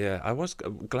 Mm-hmm. Yeah, I was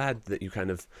glad that you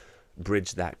kind of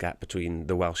bridged that gap between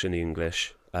the Welsh and the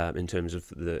English in terms of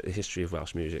the history of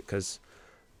Welsh music, because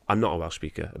I'm not a Welsh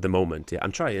speaker at the moment. Yeah,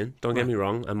 I'm trying. Don't get me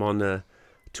wrong. I'm on a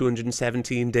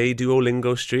 217-day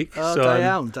Duolingo streak. Oh, so da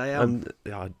iawn.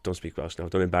 I don't speak Welsh now.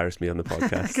 Don't embarrass me on the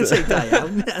podcast. I can say da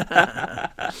iawn.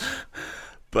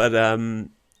 But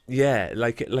yeah,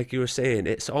 like you were saying,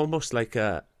 it's almost like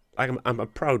I'm a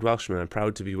proud Welshman. I'm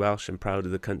proud to be Welsh. I'm proud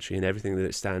of the country and everything that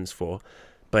it stands for.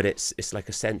 But it's like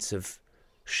a sense of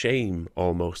shame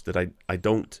almost that I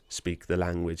don't speak the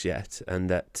language yet, and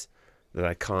that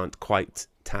I can't quite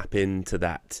tap into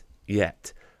that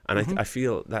yet. And I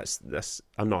feel that's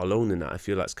I'm not alone in that. I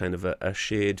feel that's kind of a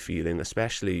shared feeling,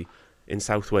 especially in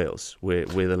South Wales, where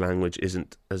the language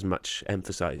isn't as much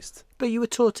emphasised. But you were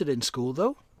taught it in school,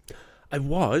 though? I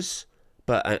was,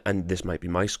 but, and this might be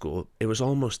my school, it was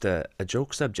almost a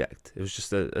joke subject. It was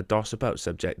just a doss about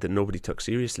subject that nobody took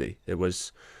seriously. It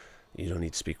was, you don't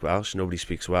need to speak Welsh, nobody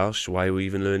speaks Welsh, why are we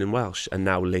even learning Welsh? And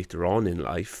now later on in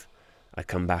life, I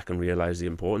come back and realise the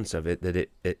importance of it, that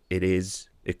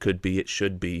it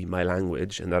should be my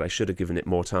language, and that I should have given it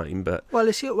more time. But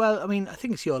I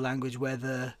think it's your language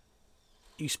whether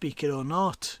you speak it or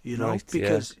not, Right,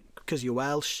 because you're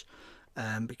Welsh,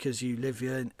 because you live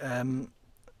here,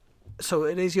 so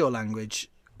it is your language,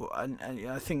 and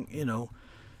I think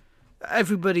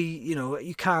everybody,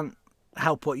 you can't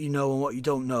help what you know and what you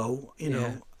don't know.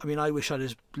 I mean, I wish I'd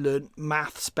have learned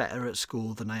maths better at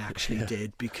school than I actually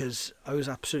did, because I was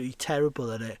absolutely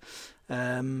terrible at it.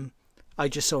 I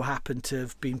just so happened to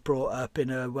have been brought up in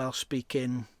a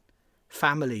Welsh-speaking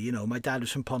family. You know, my dad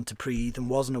was from Pontypridd and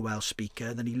wasn't a Welsh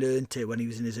speaker. Then he learnt it when he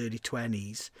was in his early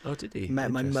 20s. Oh, did he?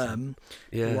 Met my mum,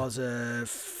 Yeah. who was a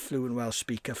fluent Welsh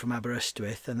speaker from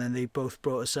Aberystwyth, and then they both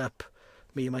brought us up,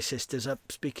 me and my sisters,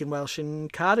 up speaking Welsh in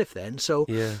Cardiff then. So,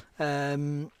 Yeah.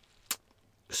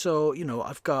 so you know,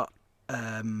 I've got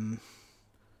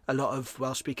a lot of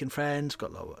Welsh-speaking friends,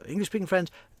 got a lot of English-speaking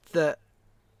friends that,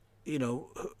 you know,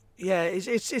 yeah,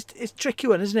 it's tricky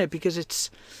one, isn't it? Because it's,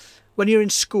 when you're in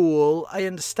school, I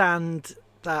understand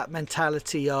that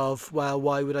mentality of, well,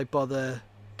 why would I bother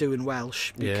doing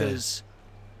Welsh? Because,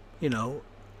 you know,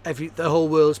 the whole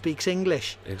world speaks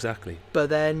English. Exactly. But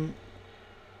then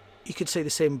you could say the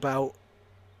same about,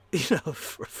 you know,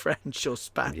 French or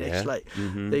Spanish. Yeah. Like,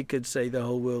 Mhm. they could say the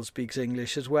whole world speaks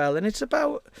English as well. And it's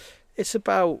about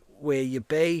where you're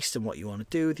based and what you want to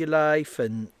do with your life,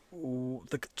 and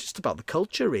just about the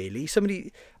culture, really.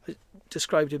 Somebody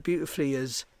described it beautifully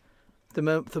as the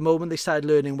moment they started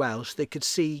learning Welsh, they could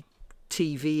see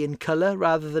TV in colour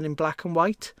rather than in black and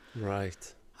white.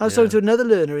 Right. I was talking to another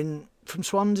learner from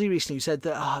Swansea recently who said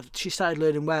that she started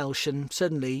learning Welsh and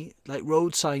suddenly, like,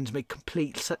 road signs make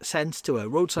complete sense to her.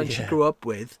 Road signs she grew up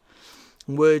with,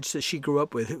 and words that she grew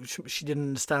up with, which she didn't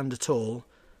understand at all.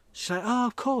 She's like, oh,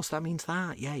 of course, that means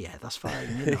that. Yeah, that's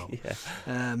fine, you know.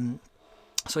 Yeah.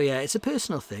 So, yeah, it's a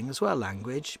personal thing as well,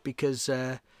 language, because,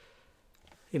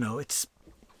 you know, it's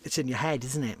in your head,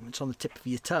 isn't it? It's on the tip of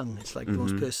your tongue. It's like the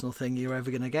most personal thing you're ever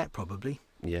going to get, probably.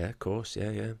 Yeah, of course.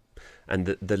 Yeah. And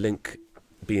the link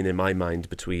being in my mind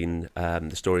between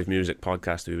the Story of Music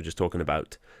podcast we were just talking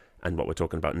about and what we're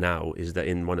talking about now is that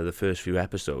in one of the first few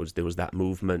episodes, there was that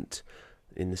movement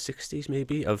in the 60s,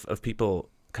 maybe, of people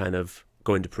kind of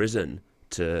going to prison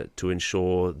to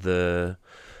ensure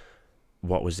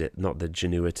what was it? Not the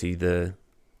genuity,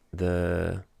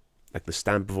 the like the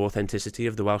stamp of authenticity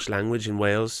of the Welsh language in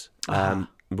Wales,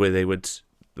 where they would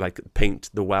like paint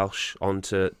the Welsh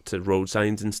onto road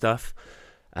signs and stuff.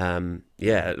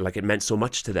 Like it meant so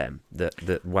much to them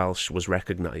that Welsh was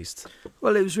recognised.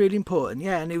 Well, it was really important,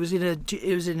 yeah, and it was in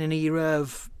an era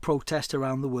of protest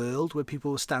around the world where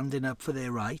people were standing up for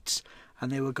their rights,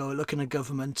 and they were looking at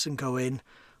governments and going,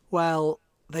 well,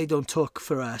 they don't talk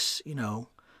for us, you know.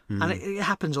 And it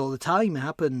happens all the time.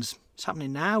 It's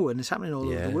happening now, and it's happening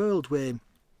all over the world, where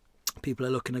people are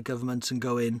looking at governments and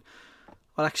going,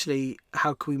 well, actually,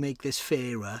 how can we make this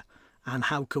fairer, and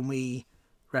how can we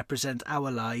represent our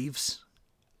lives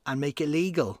and make it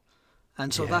legal?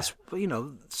 And so that's, you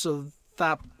know, so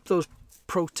that those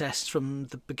protests from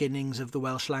the beginnings of the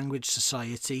Welsh Language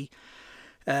Society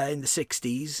in the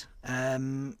 60s,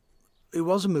 it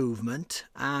was a movement,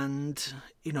 and,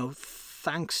 you know,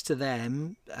 thanks to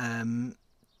them,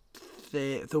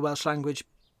 the Welsh language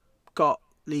got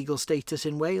legal status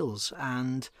in Wales,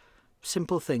 and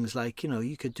simple things like, you know,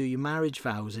 you could do your marriage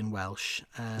vows in Welsh,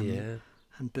 and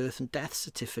birth and death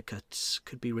certificates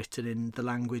could be written in the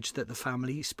language that the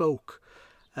family spoke,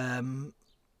 and,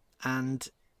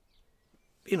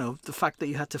 you know, the fact that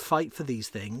you had to fight for these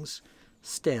things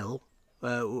still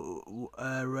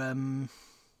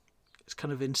it's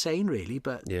kind of insane, really.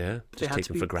 But just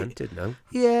taken for granted now.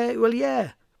 Yeah, well,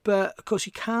 yeah, but of course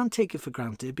you can't take it for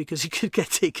granted because it could get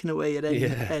taken away at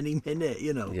any minute,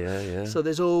 you know. Yeah. So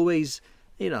there's always,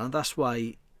 you know, that's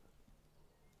why,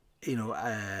 you know,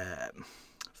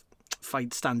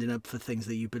 standing up for things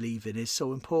that you believe in is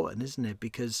so important, isn't it?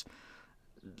 Because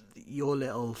your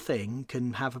little thing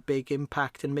can have a big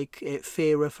impact and make it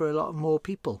fairer for a lot more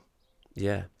people.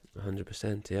 Yeah,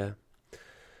 100%. Yeah.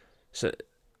 So,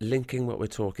 linking what we're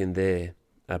talking there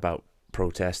about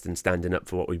protest and standing up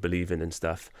for what we believe in and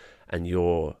stuff, and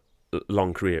your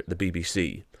long career at the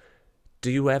BBC,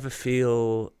 do you ever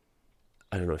feel,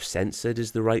 I don't know if censored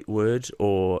is the right word,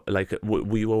 or like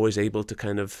were you always able to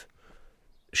kind of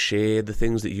share the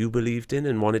things that you believed in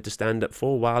and wanted to stand up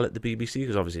for while at the BBC?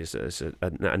 Because obviously it's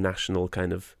a national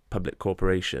kind of public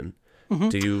corporation.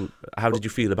 Mm-hmm. How did you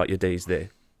feel about your days there?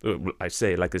 I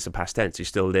say like it's a past tense, you're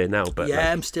still there now, but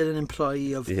yeah, I'm still an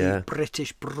employee of the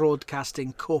British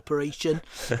Broadcasting Corporation,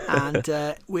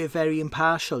 and we're very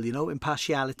impartial. You know,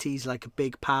 impartiality is like a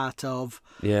big part of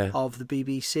the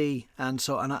BBC, and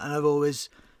I've always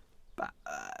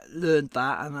learned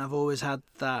that, and I've always had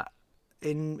that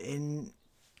in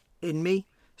me.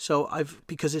 So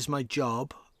because it's my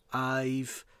job,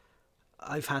 I've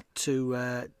had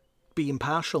to be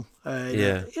impartial,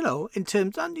 you know, in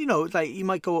terms, and you know, like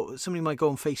somebody might go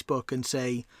on Facebook and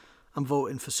say, I'm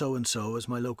voting for so and so as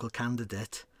my local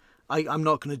candidate. I'm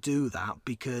not going to do that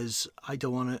because I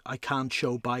can't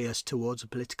show bias towards a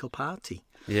political party,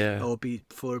 or be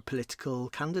for a political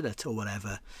candidate or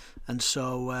whatever. And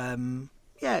so,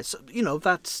 so, you know,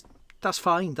 that's that's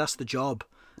fine. That's the job.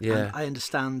 Yeah. And I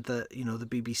understand that, you know, the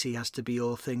BBC has to be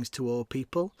all things to all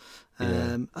people.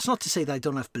 Yeah. That's not to say that I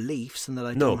don't have beliefs and that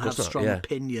I No, don't of have course not, strong yeah.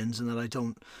 opinions and that I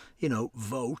don't, you know,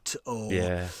 vote or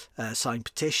Yeah. sign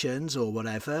petitions or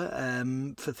whatever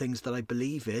for things that I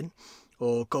believe in,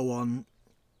 or go on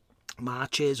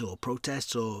marches or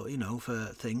protests or, you know, for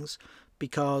things,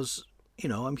 because, you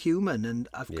know, I'm human and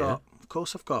I've got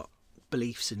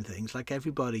beliefs in things like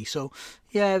everybody. So,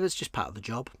 yeah, it's just part of the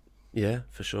job. Yeah,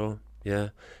 for sure. Yeah.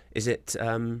 Is it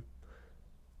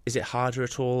harder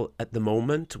at all at the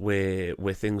moment where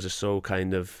things are so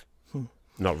kind of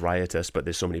not riotous, but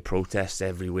there's so many protests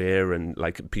everywhere and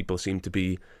like people seem to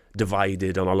be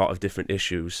divided on a lot of different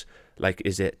issues? Like,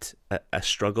 is it a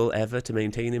struggle ever to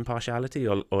maintain impartiality,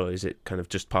 or is it kind of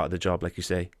just part of the job, like you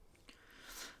say?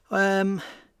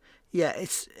 Yeah,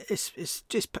 it's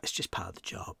just part of the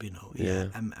job, you know. Yeah.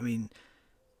 I mean,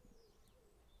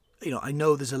 you know, I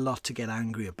know there's a lot to get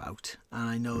angry about, and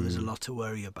I know there's a lot to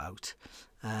worry about.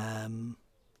 But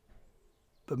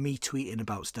me tweeting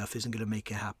about stuff isn't going to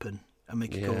make it happen and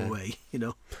make it go away, you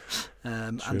know.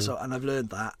 And I've learned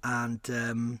that,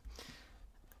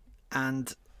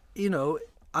 and you know,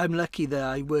 I'm lucky that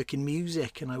I work in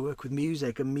music, and I work with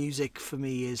music, and music for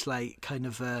me is like kind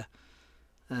of a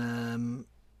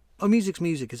music's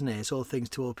music, isn't it? It's all things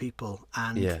to all people,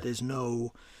 and there's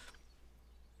no,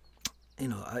 you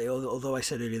know, although I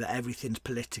said earlier that everything's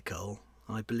political,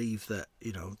 I believe that,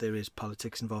 you know, there is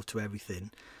politics involved to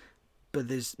everything. But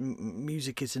there's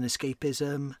music is an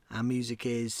escapism, and music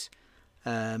is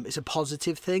it's a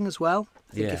positive thing as well.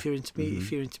 I think if you're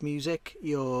into music,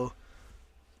 you're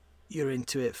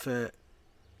into it for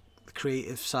the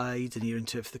creative side, and you're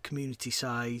into it for the community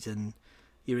side, and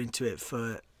you're into it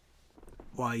for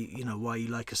why you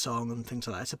like a song and things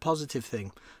like that. It's a positive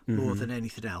thing more than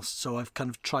anything else. So I've kind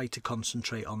of tried to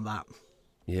concentrate on that.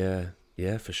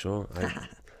 Yeah, for sure.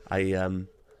 I'm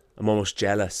almost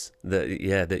jealous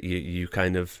that you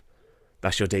kind of,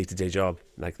 that's your day-to-day job.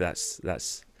 Like that's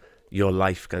your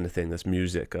life kind of thing. That's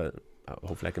music.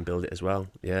 Hopefully I can build it as well.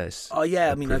 Yes. Oh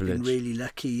yeah, I mean, I've been really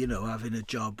lucky, you know, having a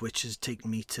job which has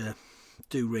taken me to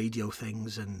do radio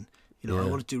things, and you know, I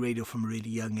want to do radio from a really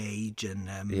young age, and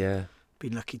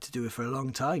been lucky to do it for a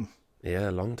long time. Yeah,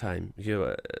 a long time.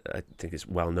 I think it's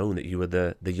well known that you were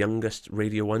the youngest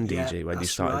Radio 1 DJ when you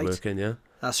started working, yeah?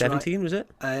 That's 17, right. Was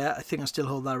it? I think I still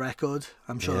hold that record.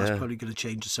 I'm sure that's probably going to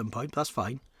change at some point, but that's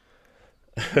fine.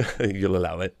 You'll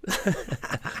allow it.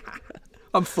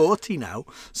 I'm 40 now,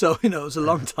 so, you know, it was a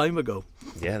long time ago.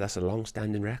 Yeah, that's a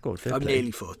long-standing record. I'm nearly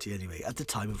 40 anyway, at the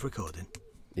time of recording.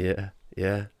 Yeah.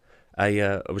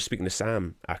 I was speaking to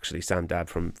Sam Dab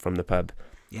from the pub.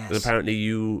 Yes. But apparently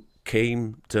you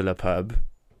came to the pub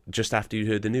just after you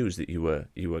heard the news that you were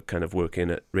kind of working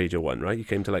at Radio 1, right? You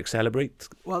came to like celebrate?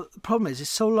 Well, the problem is it's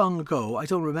so long ago, I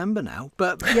don't remember now.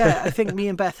 But yeah, I think me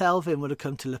and Beth Elvin would have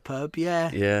come to the pub,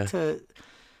 yeah.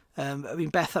 I mean,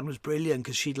 Beth was brilliant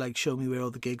because she'd like show me where all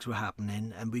the gigs were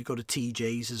happening, and we'd go to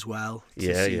TJ's as well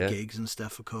to see gigs and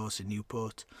stuff, of course, in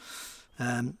Newport.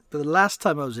 But the last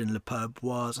time I was in the pub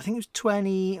was, I think it was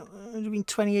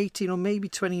 2018 or maybe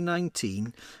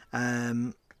 2019,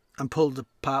 and Pulled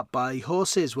Apart by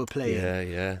Horses were playing.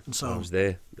 Yeah. And so I was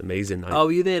there. Amazing night. Oh,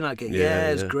 were you there that gig? Yeah,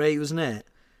 it was yeah. great, wasn't it?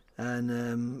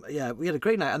 And we had a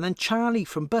great night. And then Charlie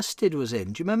from Busted was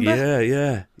in. Do you remember?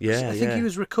 Yeah. I think he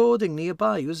was recording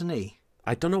nearby, wasn't he?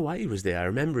 I don't know why he was there. I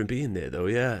remember him being there though.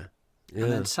 Yeah. And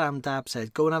then Sam Dab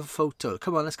said, "Go and have a photo.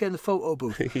 Come on, let's get in the photo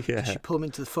booth." Yeah. She pulled me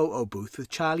into the photo booth with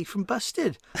Charlie from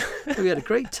Busted. We had a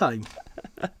great time.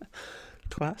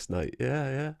 Class night.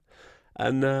 Yeah.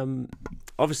 And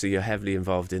obviously you're heavily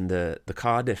involved in the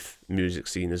Cardiff music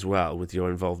scene as well, with your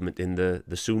involvement in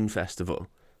the Soon Festival.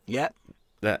 Yeah.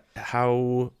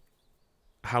 How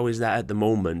is that at the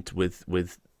moment with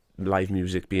live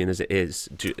music being as it is?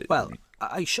 Well,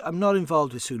 I'm not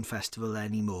involved with Soon Festival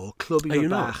anymore. Club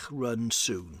Bach runs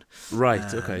Soon.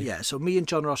 Right, okay. Yeah, so me and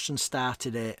John Rosson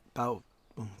started it about,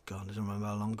 I don't remember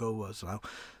how long ago it was now,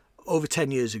 over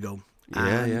 10 years ago.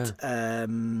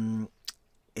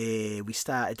 We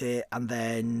started it, and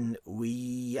then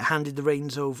we handed the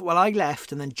reins over. Well, I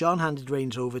left, and then John handed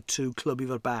reins over to Club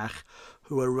Bach,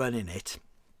 who were running it.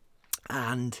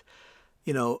 And,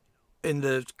 you know, in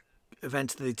the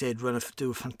events that they did do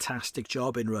a fantastic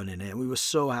job in running it. And we were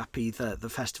so happy that the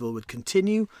festival would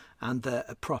continue and that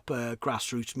a proper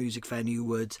grassroots music venue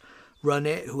would run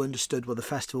it, who understood what the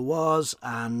festival was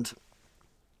and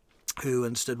who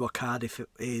understood what Cardiff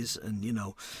is, and, you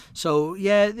know. So,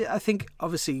 yeah, I think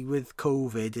obviously with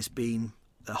COVID, it's been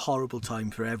a horrible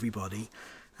time for everybody.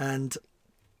 And,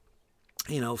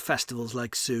 you know, festivals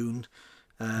like Soon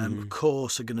of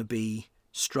course, are going to be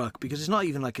struck, because it's not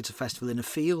even like it's a festival in a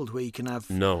field where you can have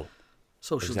No.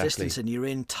 social exactly. distancing. You're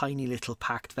in tiny little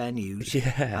packed venues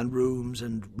Yeah. and rooms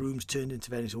turned into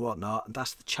venues and whatnot. And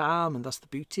that's the charm and that's the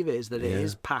beauty of it, is that it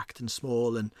is packed and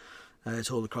small, and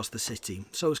it's all across the city.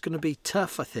 So it's going to be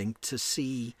tough, I think, to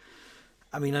see.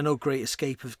 I mean, I know Great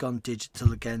Escape have gone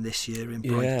digital again this year in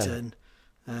Brighton,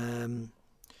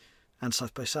 and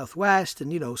South by Southwest,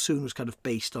 and Soon was kind of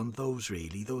based on those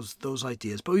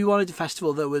ideas. But we wanted a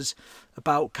festival that was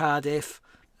about Cardiff,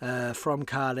 from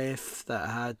Cardiff, that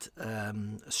had a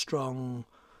strong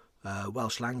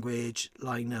Welsh language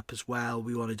lineup as well.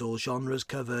 We wanted all genres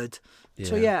covered.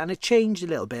 So and it changed a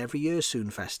little bit every year.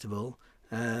 Soon Festival.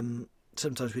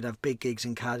 Sometimes we'd have big gigs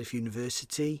in Cardiff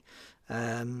University.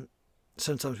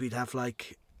 Sometimes we'd have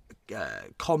like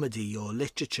comedy or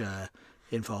literature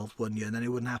involved one year, and then it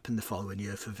wouldn't happen the following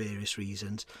year for various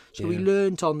reasons. So we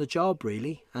learnt on the job,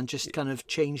 really, and just kind of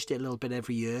changed it a little bit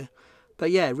every year.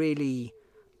 But really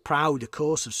proud, of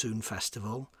course, of Soon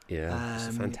Festival. Yeah, it's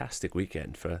a fantastic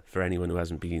weekend for anyone who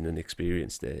hasn't been and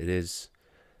experienced it. It is,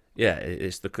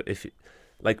 it's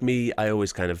like me, I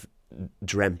always kind of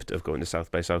dreamt of going to South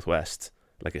by Southwest.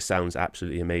 Like, it sounds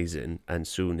absolutely amazing, and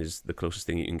Soon is the closest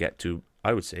thing you can get to,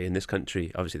 I would say, in this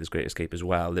country. Obviously, there's Great Escape as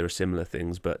well. There are similar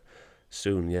things, but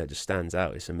Soon, just stands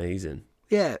out. It's amazing.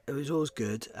 Yeah, it was always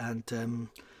good, and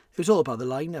it was all about the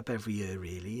lineup every year,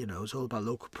 really. It was all about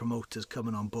local promoters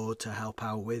coming on board to help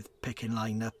out with picking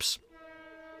lineups,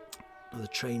 or the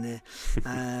trainer,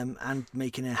 and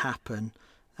making it happen.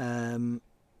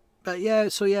 But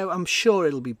I'm sure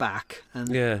it'll be back. And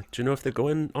do you know if they're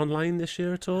going online this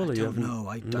year at all? I don't know.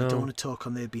 I don't want to talk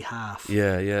on their behalf.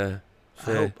 Yeah.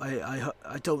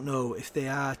 I don't know if they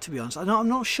are, to be honest. I'm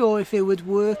not sure if it would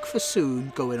work for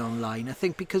Soon going online. I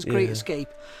think because Great Escape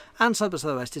and South by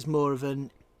Southwest is more of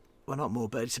not more,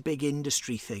 but it's a big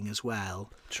industry thing as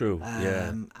well. True,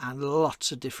 And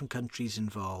lots of different countries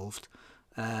involved.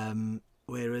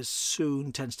 Whereas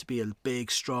Soon tends to be a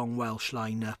big, strong Welsh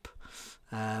lineup.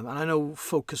 And I know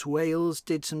Focus Wales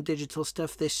did some digital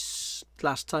stuff this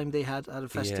last time they had at a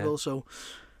festival. So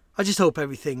I just hope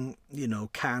everything,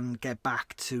 can get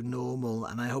back to normal.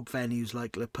 And I hope venues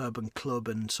like Le Pub and Club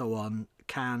and so on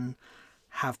can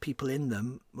have people in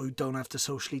them who don't have to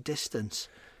socially distance.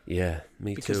 Yeah,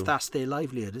 me too. Because that's their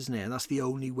livelihood, isn't it? And that's the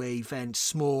only way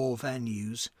small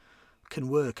venues can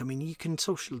work. I mean, you can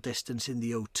social distance in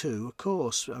the O2, of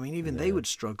course. I mean, even they would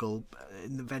struggle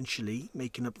eventually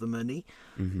making up the money.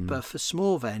 Mm-hmm. But for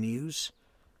small venues,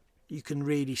 you can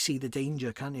really see the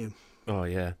danger, can't you? Oh,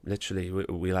 yeah, literally.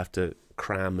 We'll have to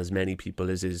cram as many people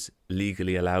as is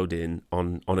legally allowed in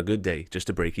on a good day, just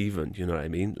to break even, you know what I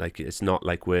mean? Like, it's not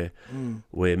like we're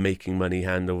making money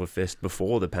hand over fist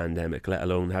before the pandemic, let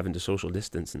alone having to social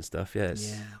distance and stuff.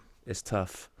 It's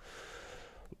tough.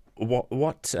 What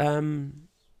are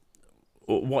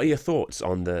your thoughts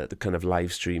on the kind of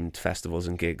live streamed festivals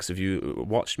and gigs? Have you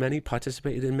watched many,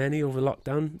 participated in many over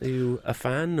lockdown? Are you a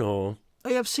fan, or?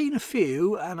 I have seen a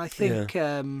few, and I think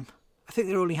they're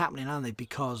only happening, aren't they,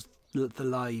 because the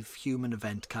live human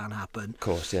event can't happen. Of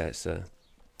course, yeah, it's it'll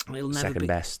never second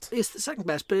best. It's the second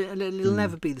best, but it'll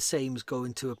never be the same as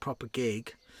going to a proper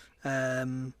gig.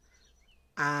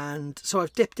 And so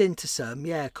I've dipped into some,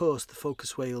 of course, the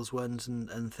Focus Wales ones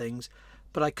and things,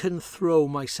 but I couldn't throw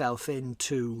myself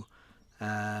into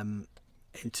some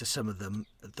of them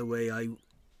the way I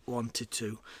wanted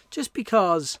to, just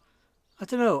because, I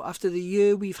don't know, after the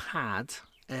year we've had,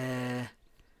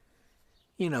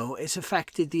 it's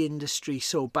affected the industry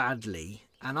so badly,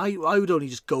 and I would only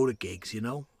just go to gigs,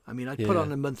 I mean, I'd put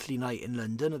on a monthly night in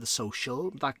London at the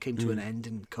Social. That came to an end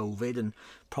in COVID and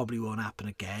probably won't happen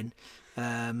again.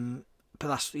 But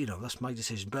that's my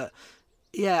decision. But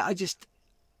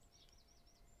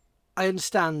I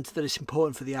understand that it's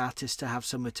important for the artist to have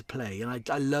somewhere to play, and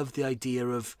I love the idea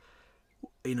of,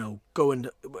 going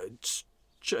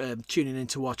tuning in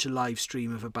to watch a live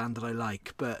stream of a band that I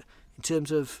like. But in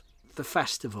terms of the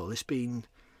festival, it's been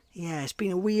a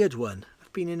weird one.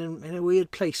 I've been in a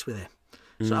weird place with it.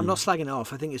 So I'm not slagging it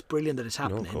off. I think it's brilliant that it's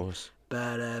happening. No, of course.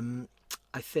 But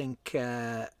I think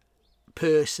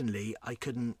personally, I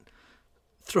couldn't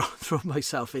throw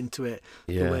myself into it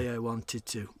the way I wanted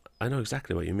to. I know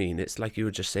exactly what you mean. It's like you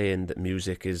were just saying that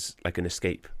music is like an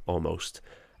escape almost,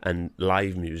 and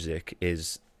live music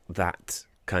is that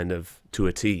kind of to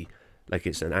a T. Like,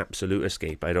 it's an absolute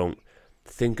escape. I don't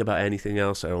think about anything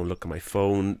else. I don't look at my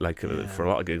phone. Like, for a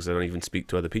lot of gigs, I don't even speak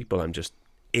to other people. I'm just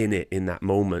in it in that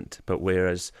moment. But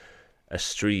whereas a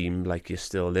stream, like you're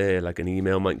still there, like an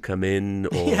email might come in,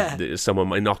 or Yeah. someone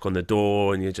might knock on the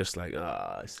door, and you're just like,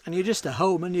 And you're just at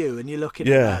home, and you're looking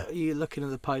Yeah. you're looking at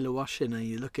the pile of washing, and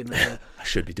you're looking at I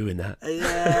should be doing that.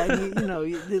 and you know,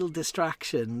 little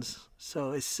distractions.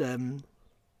 So it's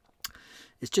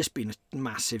just been a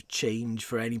massive change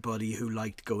for anybody who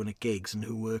liked going to gigs and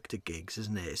who worked at gigs,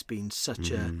 isn't it? It's been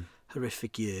such a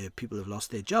horrific year. People have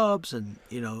lost their jobs, and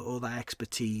you know, all that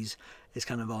expertise is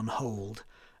kind of on hold.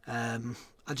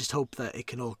 I just hope that it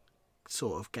can all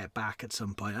sort of get back at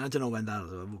some point. I don't know when that.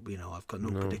 You know, I've got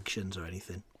no predictions or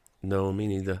anything. No, me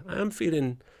neither. I'm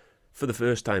feeling, for the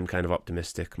first time, kind of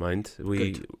optimistic, mind.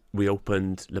 Good. We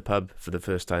opened Le Pub for the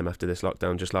first time after this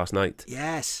lockdown just last night.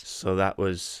 Yes. So that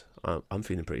was, I'm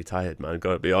feeling pretty tired, man.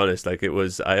 Gotta be honest. Like, it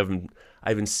was, I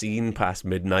haven't seen past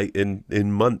midnight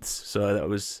in months. So it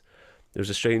was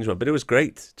a strange one, but it was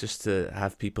great just to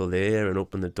have people there and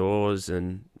open the doors,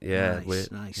 and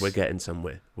Nice. we're getting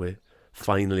somewhere. We're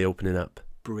finally opening up.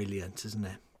 Brilliant, isn't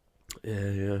it?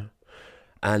 Yeah.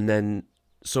 And then,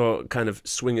 so kind of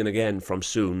swinging again from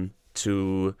soon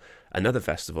to another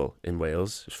festival in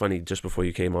Wales. It's funny, just before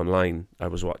you came online, I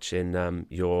was watching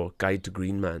your Guide to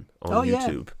Green Man on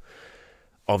YouTube. Yeah.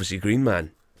 Obviously, Green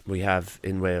Man we have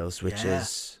in Wales, which Yeah.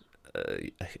 is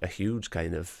a huge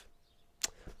kind of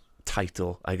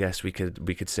title, I guess we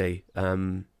could say.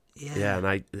 And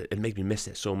it made me miss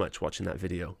it so much watching that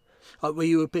video. Were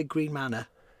you a big Green Manor?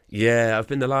 Yeah, I've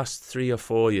been the last 3 or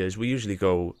 4 years. We usually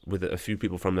go with a few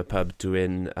people from the pub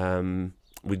doing.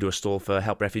 We do a stall for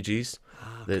Help Refugees,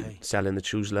 selling the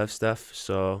Choose Love stuff.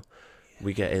 So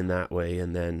we get in that way,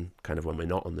 and then kind of when we're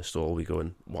not on the stall, we go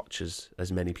and watch as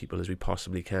many people as we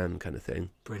possibly can, kind of thing.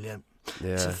 Brilliant.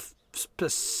 Yeah, It's a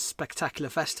spectacular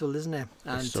festival, isn't it?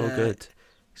 And it's so good.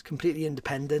 It's completely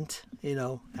independent, you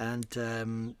know, and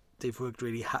they've worked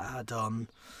really hard on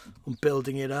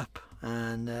building it up,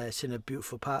 and it's in a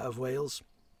beautiful part of Wales.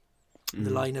 The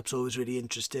lineup's always really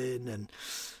interesting, and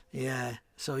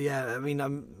I mean, I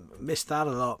missed that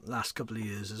a lot last couple of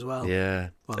years as well. Yeah,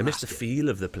 Well, I miss the last feel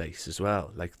of the place as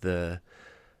well, like the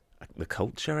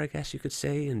culture, I guess you could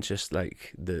say, and just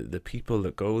like the people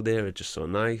that go there are just so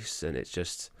nice, and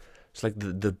it's like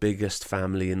the biggest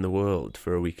family in the world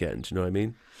for a weekend. You know what I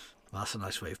mean? That's a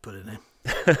nice way of putting it.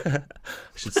 I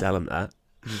should sell them that.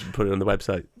 Just put it on the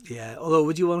website. Yeah, although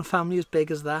would you want a family as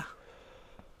big as that?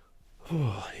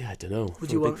 Oh, yeah, I don't know. Would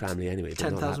For you a big want family anyway?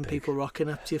 10,000 people rocking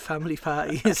up to your family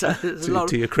party? It's a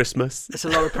to your Christmas. It's a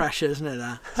lot of pressure, isn't it?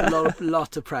 That it's a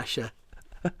lot of pressure.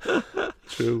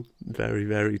 True, very,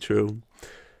 very true.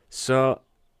 So,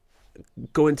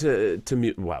 going to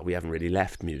well, we haven't really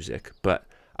left music, but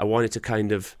I wanted to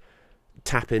kind of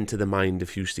tap into the mind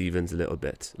of Hugh Stevens a little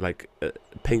bit, like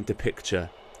paint a picture,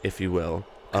 if you will,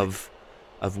 of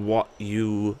what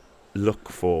you look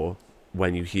for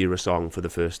when you hear a song for the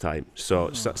first time.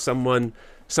 So, someone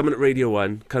at Radio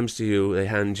 1 comes to you, they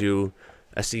hand you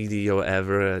a CD or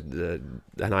whatever, an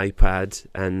iPad,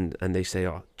 and they say,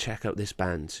 "Oh, check out this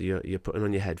band." So you're putting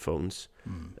on your headphones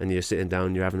and you're sitting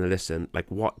down, you're having a listen. Like,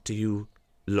 what do you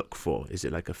look for? Is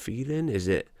it like a feeling? Is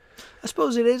it? I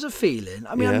suppose it is a feeling.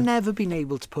 I mean, Yeah. I've never been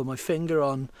able to put my finger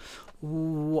on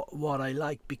what I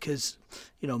like, because,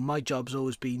 you know, my job's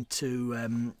always been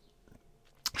to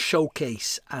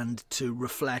showcase and to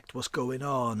reflect what's going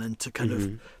on, and to kind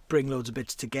of bring loads of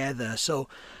bits together. So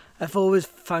I've always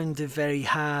found it very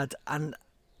hard and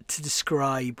to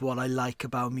describe what I like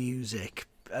about music.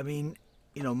 I mean,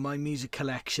 you know, my music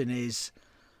collection is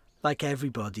like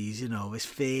everybody's, you know, it's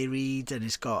varied, and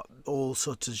it's got all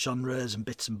sorts of genres and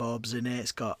bits and bobs in it.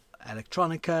 It's got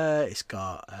electronica, it's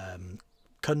got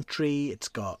country, it's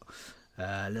got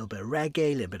a little bit of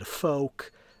reggae, a little bit of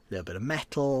folk, a little bit of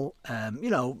metal, you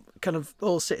know, kind of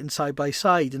all sitting side by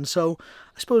side. And so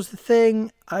I suppose the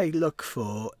thing I look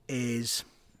for is,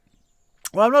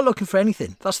 well, I'm not looking for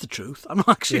anything. That's the truth. I'm not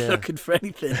actually looking for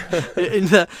anything. in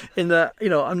the you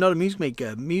know, I'm not a music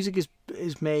maker. Music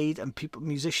is made, and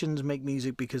musicians make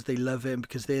music because they love it and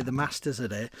because they're the masters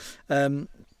at it.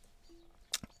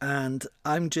 And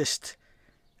I'm just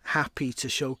happy to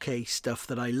showcase stuff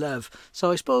that I love.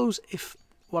 So I suppose if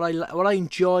what I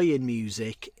enjoy in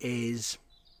music is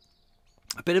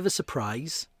a bit of a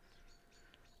surprise,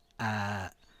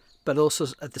 but also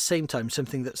at the same time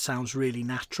something that sounds really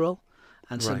natural.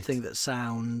 And something that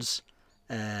sounds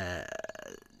as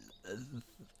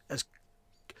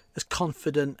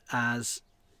confident as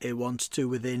it wants to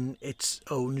within its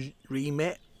own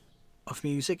remit of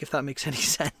music, if that makes any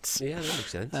sense. Yeah,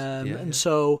 that makes sense.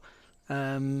 So,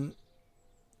 you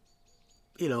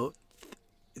know,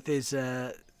 there's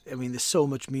so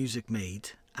much music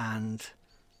made, and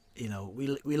you know,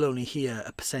 we'll only hear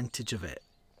a percentage of it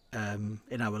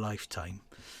in our lifetime.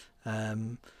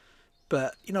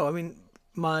 But, you know, I mean,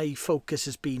 my focus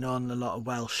has been on a lot of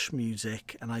Welsh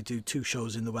music, and I do 2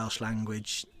 shows in the Welsh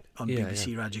language on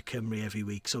BBC Radio Cymru every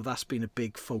week, so that's been a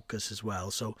big focus as well.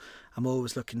 So I'm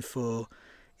always looking for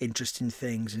interesting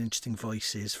things and interesting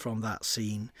voices from that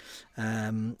scene.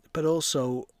 But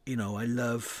also, you know, I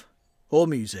love all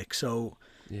music, so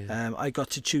I got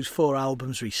to choose 4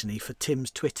 albums recently for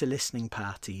Tim's Twitter listening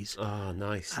parties. Oh,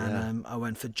 nice. And I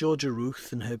went for Georgia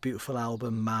Ruth and her beautiful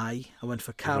album Mai. I went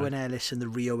for Carwyn Ellis and the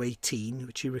Rio 18,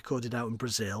 which he recorded out in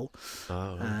Brazil.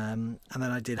 Oh, right. And then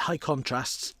I did High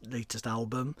Contrast's latest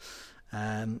album.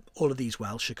 All of these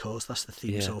Welsh, of course, that's the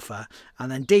theme so far. And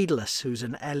then Daedalus, who's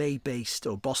an LA-based,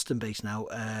 or Boston-based now,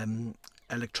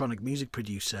 electronic music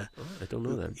producer. Oh, I don't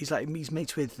know them. He's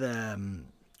mates with... they're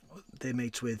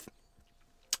mates with...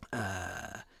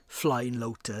 Flying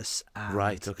Lotus, and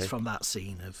it's from that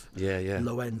scene of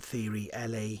Low End Theory,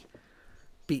 LA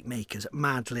beat makers,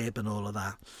 Madlib and all of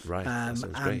that. Right, that sounds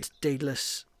and great.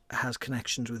 Daedalus has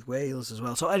connections with Wales as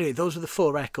well. So anyway, those were the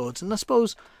 4 records, and I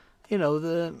suppose, you know,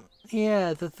 the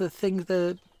thing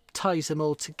that ties them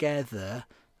all together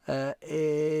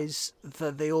is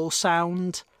that they all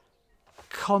sound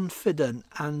confident,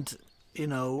 and, you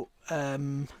know,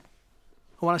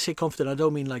 when I say confident, I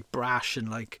don't mean like brash and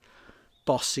like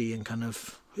bossy and kind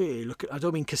of, hey, look, I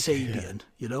don't mean Kasabian,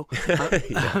 you know.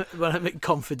 When I mean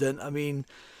confident, I mean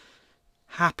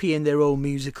happy in their own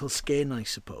musical skin, I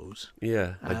suppose.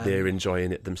 Yeah, like they're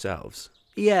enjoying it themselves.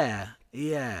 Yeah.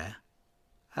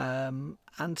 And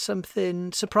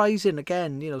something surprising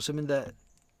again, you know, something that,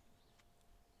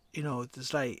 you know,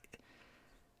 there's like,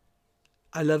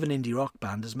 I love an indie rock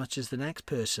band as much as the next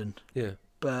person. Yeah.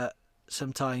 But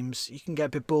sometimes you can get a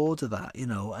bit bored of that, you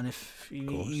know, and if you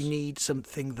need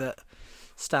something that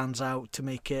stands out to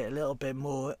make it a little bit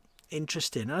more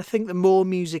interesting. And I think the more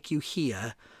music you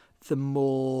hear, the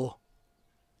more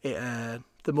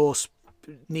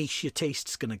niche your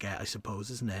taste's going to get, I suppose,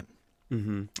 isn't it?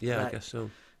 Mm-hmm. Yeah, Like, I guess so.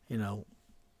 You know,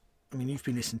 I mean, you've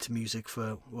been listening to music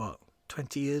for,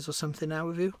 20 years or something now,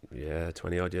 have you? Yeah,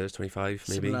 20 odd years, 25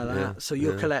 maybe. Something like that. So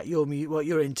what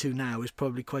you're into now is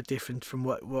probably quite different from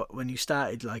what when you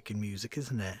started liking music,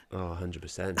 isn't it? Oh,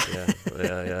 100%,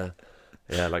 yeah.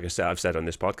 Yeah, like I said, I've said on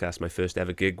this podcast, my first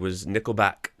ever gig was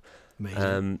Nickelback.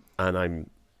 Amazing. And I'm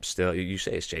still, you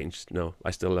say it's changed. No,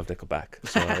 I still love Nickelback.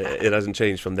 So it hasn't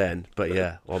changed from then. But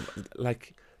yeah, well,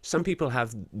 like some people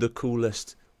have the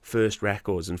coolest first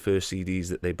records and first CDs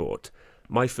that they bought.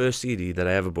 My first CD that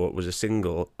I ever bought was a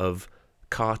single of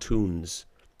Cartoons.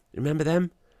 Remember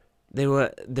them?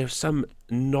 There's some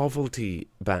novelty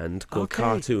band called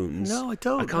Cartoons. No, I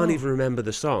don't. I can't even remember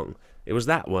the song. It was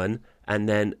that one, and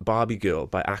then Barbie Girl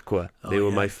by Aqua. They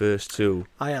were my first 2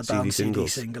 I had CD that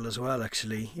singles. CD single as well,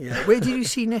 actually. Yeah. Where did you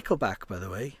see Nickelback, by the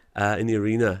way? In the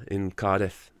Arena in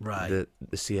Cardiff. Right.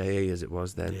 The CIA, as it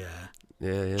was then.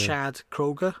 Yeah. Chad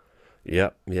Kroger.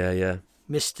 Yeah.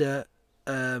 Mr.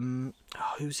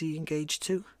 Who's he engaged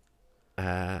to?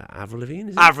 Avril Lavigne,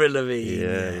 is it? Avril Lavigne.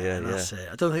 Yeah. That's it.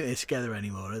 I don't think they're together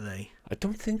anymore, are they? I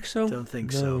don't think so. Don't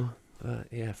think so.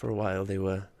 Yeah, for a while they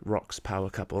were Rock's power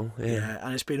couple. Yeah,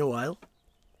 and it's been a while.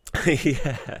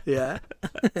 Yeah.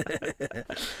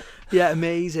 Yeah,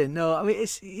 amazing. No, I mean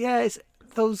it's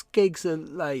those gigs are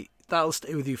like that'll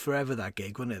stay with you forever. That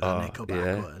gig, won't it? That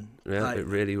Nickelback one. Yeah, like, it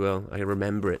really will. I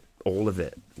remember it, all of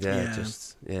it. Yeah,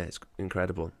 it's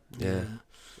incredible.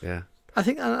 Yeah. I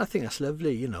think that's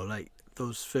lovely. You know, like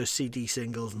those first CD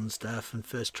singles and stuff, and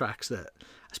first tracks that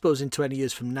I suppose in 20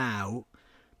 years from now,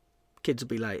 kids will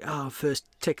be like, first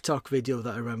TikTok video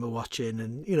that I remember watching,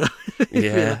 and you know,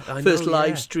 first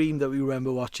live stream that we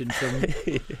remember watching from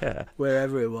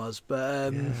wherever it was.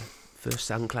 But first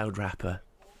SoundCloud rapper.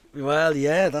 Well,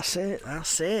 yeah, that's it.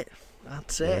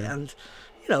 Yeah. And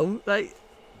you know, like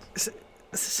it's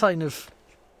a sign of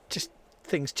just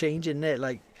things changing, isn't it?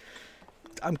 Like,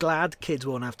 I'm glad kids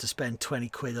won't have to spend 20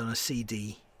 quid on a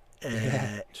CD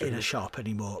in a shop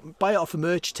anymore. Buy it off a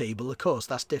merch table, of course,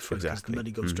 that's different because the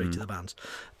money goes straight to the bands.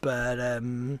 But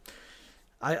I'm,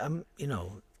 you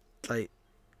know, like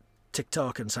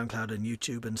TikTok and SoundCloud and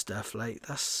YouTube and stuff, like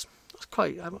that's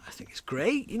quite, I think it's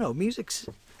great. You know, music's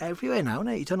everywhere now, isn't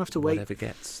it? You don't have to wait. Whatever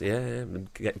gets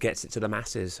it to the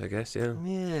masses, I guess, yeah.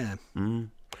 Yeah.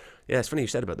 Yeah, it's funny you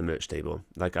said about the merch table.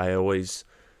 Like,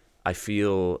 I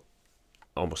feel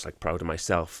almost like proud of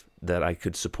myself that I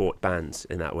could support bands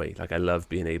in that way. Like, I love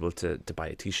being able to buy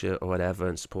a t-shirt or whatever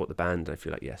and support the band. I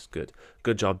feel like, yes, good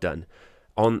job done.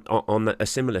 On a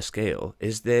similar scale,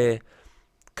 is there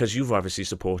because you've obviously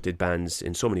supported bands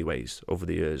in so many ways over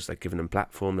the years, like giving them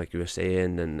platform, like you were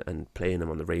saying, and playing them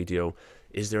on the radio.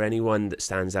 Is there anyone that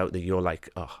stands out that you're like,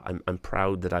 oh, I'm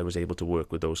proud that I was able to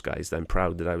work with those guys, that I'm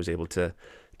proud that I was able to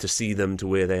see them to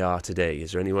where they are today?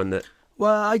 Is there anyone that...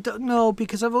 Well, I don't know,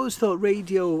 because I've always thought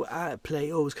radio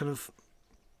play always kind of,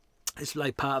 it's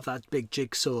like part of that big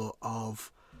jigsaw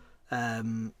of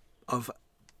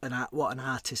what an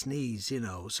artist needs, you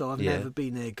know. So I've never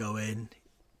been there going,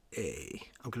 hey,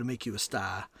 I'm going to make you a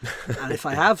star. And if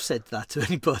I have said that to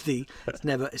anybody,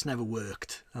 it's never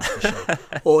worked, that's for sure.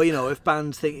 Or, you know, if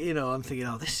bands think, you know, I'm thinking,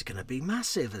 oh, this is going to be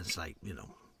massive. And it's like, you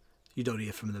know, you don't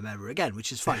hear from them ever again,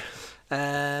 which is fine.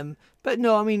 But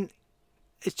no, I mean,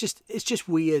 it's just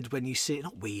weird when you see,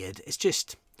 not weird, it's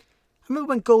just, I remember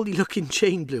when Goldie Looking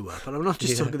Chain blew up, and I'm not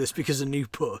just talking this because of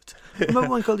Newport. I remember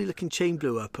when Goldie Looking Chain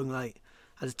blew up and like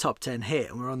had a top 10 hit,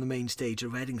 and we're on the main stage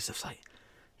of Reading and stuff. It's like,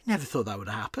 never thought that would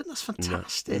have happened. That's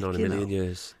fantastic. Not in a million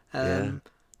years.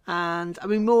 And I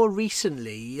mean, more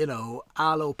recently, you know,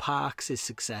 Arlo Parks'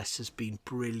 success has been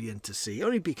brilliant to see,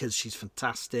 only because she's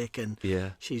fantastic and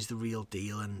she's the real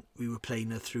deal. And we were playing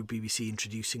her through BBC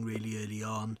Introducing really early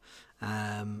on.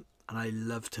 And I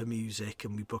loved her music,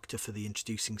 and we booked her for the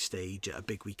introducing stage at a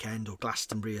big weekend, or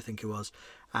Glastonbury, I think it was.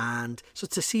 And so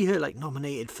to see her like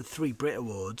nominated for 3 Brit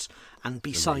Awards and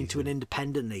be signed to an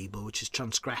independent label, which is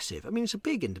Transgressive. I mean, it's a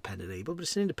big independent label, but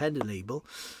it's an independent label.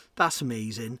 That's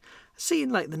amazing. Seeing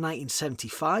like the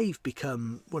 1975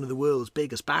 become one of the world's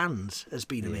biggest bands has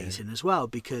been amazing as well,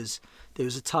 because there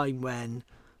was a time when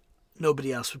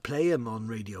nobody else would play them on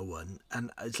Radio 1,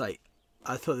 and it's like,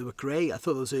 I thought they were great. I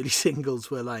thought those early singles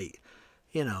were like,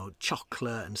 you know,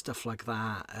 Chocolate and stuff like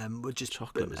that. Were just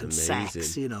Chocolate was and amazing.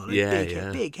 Sex, you know,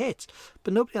 like big hits.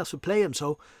 But nobody else would play them,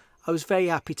 so I was very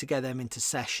happy to get them into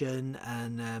session.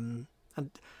 And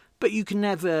but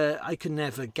I can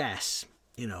never guess,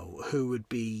 you know, who would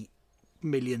be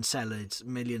million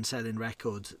selling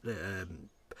record, a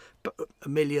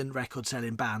million record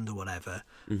selling band or whatever,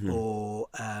 or.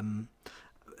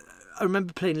 I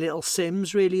remember playing Little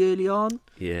Sims really early on.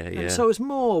 And so it's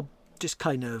more just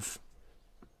kind of,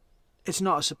 it's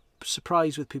not a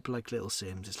surprise with people like Little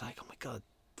Sims. It's like, oh my God,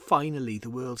 finally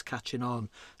the world's catching on.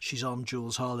 She's on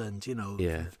Jules Holland, you know.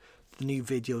 The new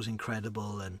video's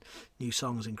incredible and new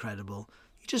song's incredible.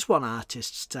 You just want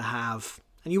artists to have,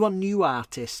 and you want new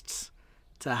artists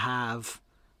to have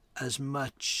as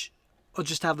much, or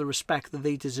just have the respect that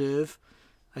they deserve,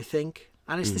 I think.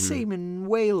 And it's the same in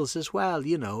Wales as well,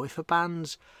 you know. If a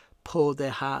band's poured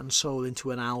their heart and soul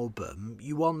into an album,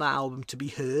 you want that album to be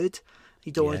heard.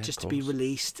 You don't want it just to be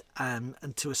released and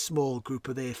to a small group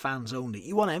of their fans only.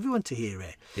 You want everyone to hear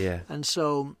it. And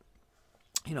so,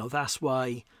 you know, that's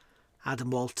why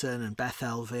Adam Walton and Beth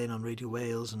Elvin on Radio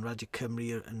Wales and Radio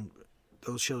Cymru and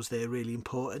those shows, they're really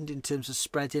important in terms of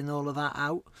spreading all of that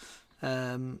out.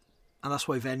 And that's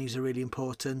why venues are really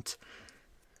important,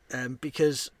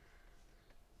 because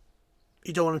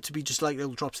you don't want them to be just like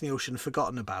little drops in the ocean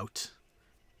forgotten about.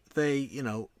 They, you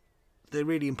know, they're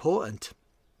really important,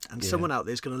 and someone out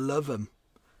there is going to love them,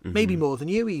 maybe more than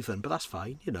you even, but that's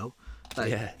fine, you know.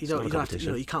 Like, you don't have to, you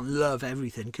know, you can't love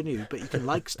everything, can you? But you can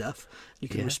like stuff, you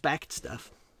can respect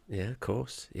stuff. Yeah, of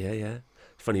course.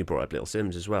 Funny you brought up Little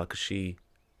Sims as well, because she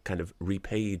kind of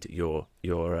repaid your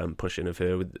pushing of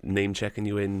her with name checking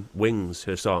you in Wings,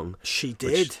 her song. She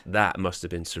did. That must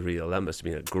have been surreal. That must have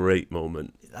been a great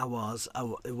moment. It was,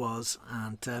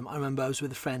 and I remember I was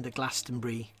with a friend at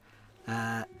Glastonbury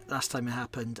last time it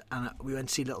happened, and we went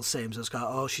to see Little Sims. I was going,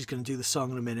 oh, she's going to do the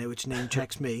song in a minute, which name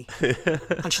checks me,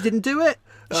 and she didn't do it.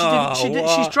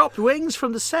 She's dropped Wings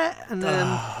from the set, and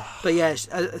but yeah,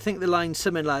 I think the line's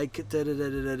something like da, da, da,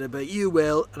 da, da, but you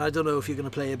will, and I don't know if you're going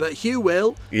to play it, but you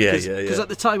will. Because at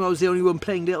the time I was the only one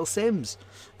playing Little Sims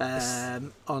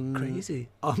on crazy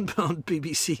on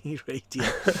BBC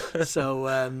Radio.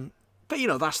 So but you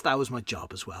know, that was my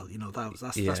job as well. You know,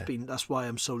 that's why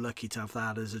I'm so lucky to have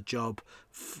that as a job,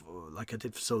 like I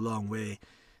did for so long, where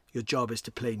your job is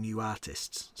to play new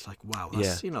artists. It's like, wow,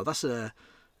 that's you know, it's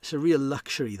a real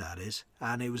luxury, that is,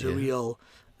 and it was a real,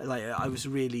 like, it was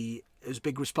a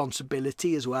big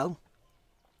responsibility as well.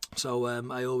 So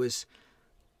I always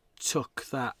took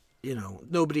that, you know,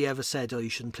 nobody ever said, oh, you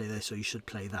shouldn't play this or you should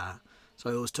play that. So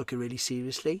I always took it really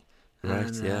seriously. Right.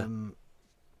 And,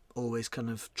 always kind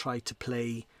of tried to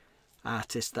play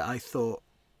artists that I thought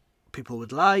people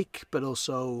would like, but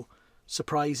also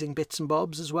surprising bits and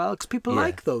bobs as well, because people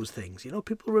like those things, you know,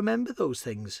 people remember those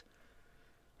things.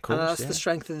 Course, and that's the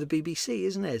strength of the BBC,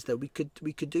 isn't it? Is that we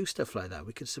could do stuff like that.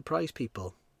 We could surprise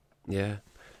people. Yeah.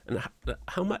 And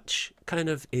how much kind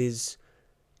of is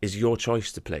is your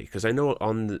choice to play? Because I know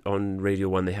on Radio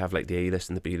 1 they have like the A list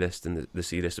and the B list and the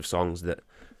C list of songs that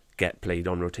get played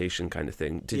on rotation kind of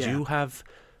thing. Did you have,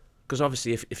 because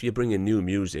obviously if you bring in new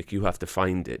music you have to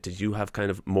find it, did you have kind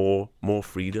of more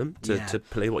freedom to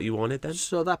play what you wanted then?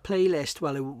 So that playlist,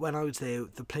 when I was there,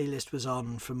 the playlist was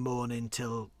on from morning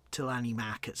till Annie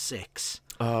Mac at 6.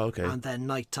 Oh, okay. And then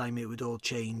nighttime it would all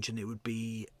change, and it would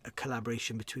be a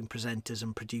collaboration between presenters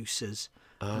and producers.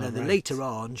 And then later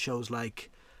on, shows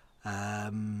like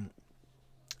Benji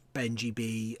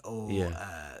B or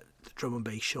the Drum and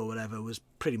Bass Show, whatever, was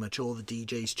pretty much all the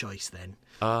DJ's choice then.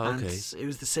 Oh, and okay. it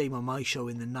was the same on my show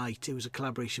in the night. It was a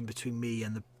collaboration between me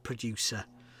and the producer.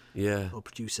 Yeah. Or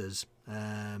producers.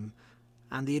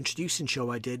 And the introducing show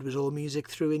I did was all music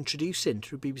through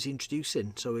BBC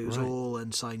Introducing. So it was all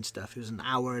unsigned stuff. It was an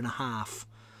hour and a half.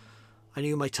 I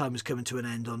knew my time was coming to an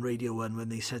end on Radio 1 when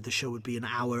they said the show would be an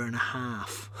hour and a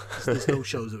half. So there's no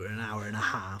shows that were an hour and a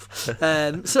half.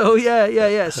 So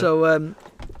yeah. So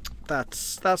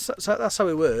that's how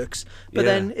it works. But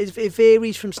then it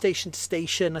varies from station to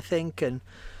station, I think, and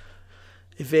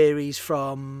it varies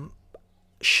from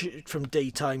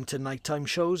daytime to nighttime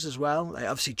shows as well. Like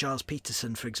obviously Giles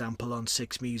Peterson, for example, on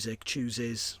Six Music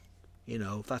chooses,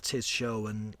 that's his show,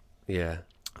 and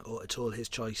it's all his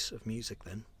choice of music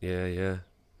then. Yeah.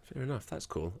 Fair enough. That's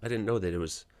cool. I didn't know that it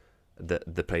was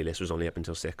the playlist was only up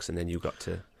until 6, and then you got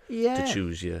to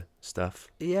choose your stuff.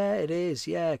 Yeah, it is.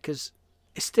 Yeah, because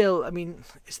it's still. I mean,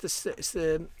 it's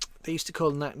the they used to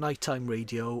call nighttime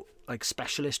radio like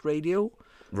specialist radio.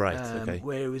 Right. Okay.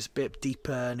 Where it was a bit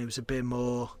deeper and it was a bit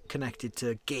more connected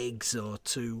to gigs or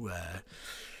to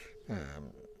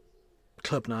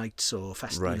club nights or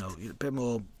festivals. A bit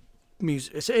more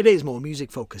music. It is more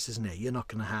music focused, isn't it? You're not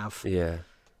going to have. Yeah.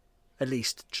 At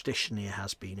least traditionally it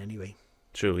has been anyway.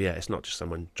 True. Yeah. It's not just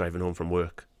someone driving home from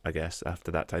work. I guess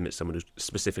after that time, it's someone who's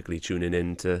specifically tuning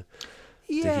in to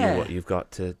hear what you've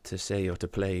got to say or to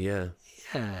play. Yeah.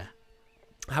 Yeah.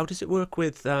 How does it work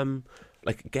with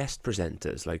like guest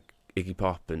presenters like Iggy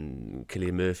Pop and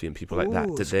Cillian Murphy and people like that?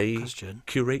 Do they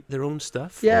curate their own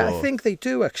stuff? Yeah, I think they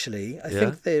do actually. I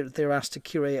think they're asked to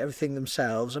curate everything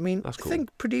themselves. I mean, I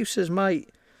think producers might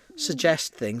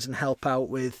suggest things and help out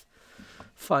with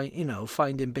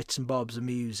finding bits and bobs of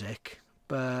music.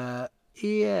 But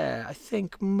yeah, I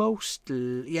think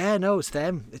mostly it's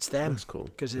them. It's them. That's cool.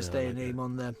 Because it's their name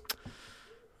on the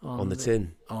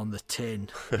tin. On the tin.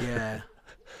 Yeah.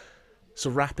 So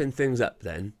wrapping things up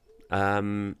then,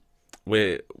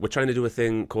 we're trying to do a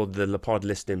thing called the Le Pod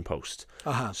Listening Post.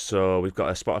 So we've got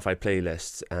a Spotify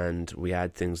playlist and we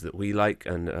add things that we like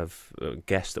and of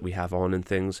guests that we have on and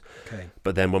things. Okay.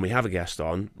 But then when we have a guest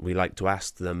on, we like to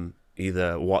ask them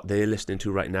either what they're listening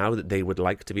to right now that they would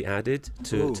like to be added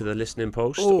to the listening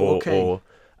post, or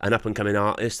an up-and-coming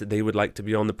artist that they would like to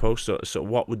be on the post. So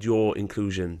what would your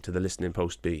inclusion to the listening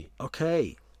post be?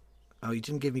 Okay. Oh, you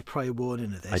didn't give me prior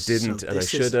warning of this. I didn't, so and I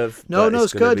should have. No,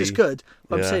 it's good. It's good.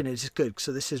 What I'm saying is it's good.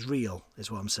 So this is real,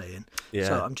 is what I'm saying. Yeah.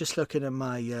 So I'm just looking at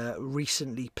my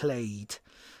recently played.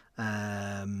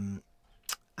 And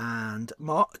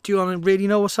Mark, do you want to really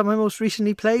know what's my most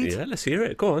recently played? Yeah, let's hear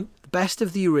it. Go on. The Best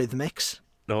of the Eurythmics.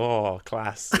 Oh,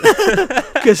 class.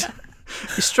 Because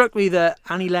it struck me that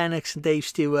Annie Lennox and Dave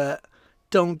Stewart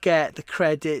don't get the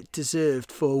credit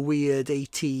deserved for weird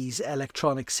 80s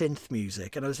electronic synth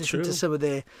music. And I was listening to some of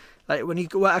their, like when you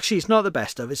go, well, actually it's not the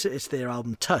best of, it's their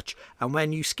album Touch. And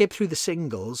when you skip through the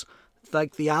singles,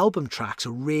 like the album tracks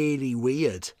are really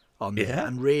weird on there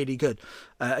and really good.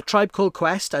 A Tribe Called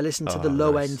Quest, I listened to the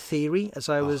Low End Theory as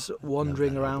I was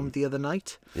wandering around the other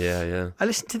night. Yeah. I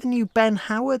listened to the new Ben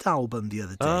Howard album the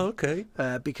other day. Oh, okay.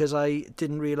 Because I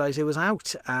didn't realise it was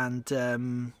out.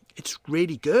 And it's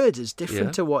really good. It's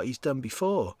different to what he's done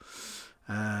before.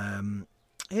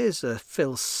 Here's a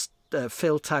Phil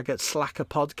Taggart Slacker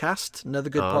podcast, another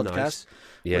good podcast. Nice.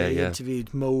 Where he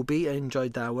interviewed Moby. I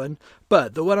enjoyed that one.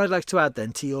 But the one I'd like to add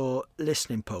then to your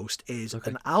listening post is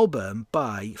an album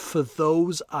by For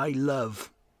Those I Love.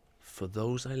 For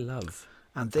Those I Love.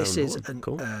 And this is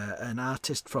an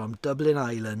artist from Dublin,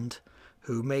 Ireland,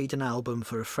 who made an album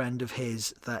for a friend of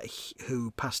his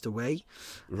who passed away,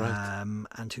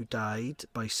 and who died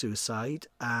by suicide.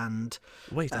 And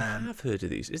wait, I have heard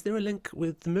of these. Is there a link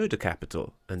with the Murder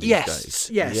Capital and these guys?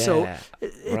 Yes. Yeah. So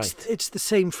it's the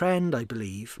same friend, I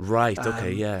believe. Right.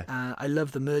 Okay. Yeah. I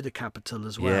love the Murder Capital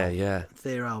as well. Yeah.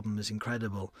 Their album is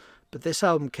incredible, but this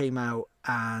album came out,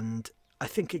 and I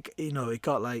think it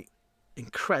got like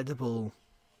incredible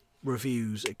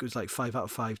reviews. It was like 5 out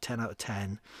of 5, 10 out of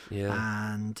 10.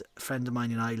 Yeah. And a friend of mine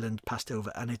in Ireland passed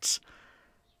over, and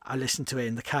I listened to it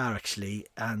in the car actually,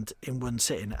 and in one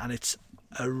sitting, and it's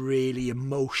a really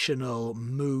emotional,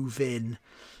 moving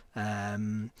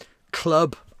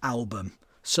club album.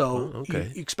 So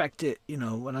you expect it,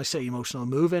 when I say emotional,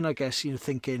 moving, I guess you're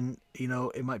thinking,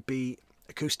 it might be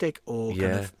acoustic or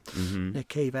kind of Nick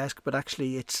Cave-esque, but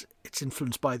actually it's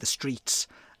influenced by the streets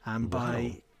and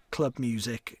by club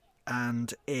music,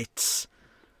 and it's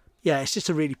just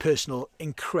a really personal,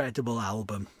 incredible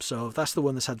album. So that's the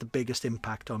one that's had the biggest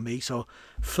impact on me. So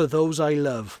For Those I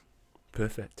Love.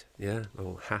 Perfect. Yeah,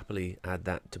 I'll happily add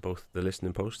that to both the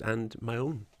listening post and my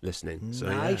own listening. So,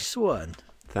 nice one.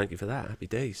 Thank you for that. Happy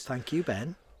days. Thank you,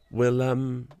 Ben.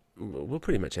 We'll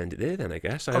pretty much end it there then, I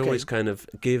guess. I always kind of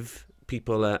give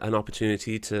people an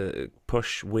opportunity to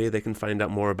push where they can find out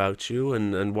more about you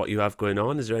and what you have going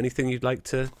on. Is there anything you'd like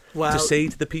to say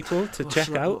to the people to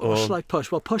check out? Or what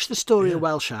push? Well, push the story of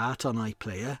Welsh Art on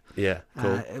iPlayer. Yeah,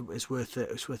 cool. It was worth it.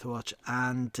 It was worth a watch.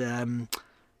 And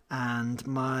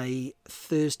my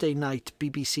Thursday night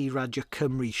BBC Radio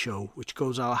Cymru show, which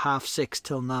goes out 6:30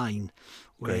 till 9,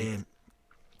 where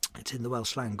it's in the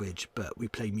Welsh language, but we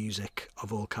play music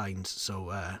of all kinds.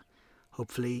 So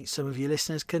hopefully some of you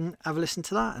listeners can have a listen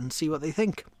to that and see what they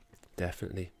think.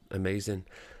 Definitely. Amazing.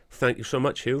 Thank you so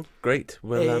much, Hugh. Great.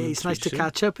 Well, it's nice to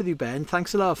catch up with you, Ben.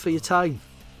 Thanks a lot for your time.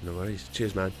 No worries.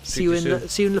 Cheers, man. See you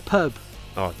in the pub.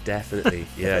 Oh, definitely.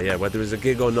 Yeah. Whether it's a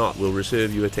gig or not, we'll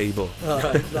reserve you a table. All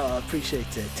right. No, I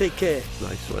appreciate it. Take care.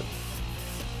 Nice one.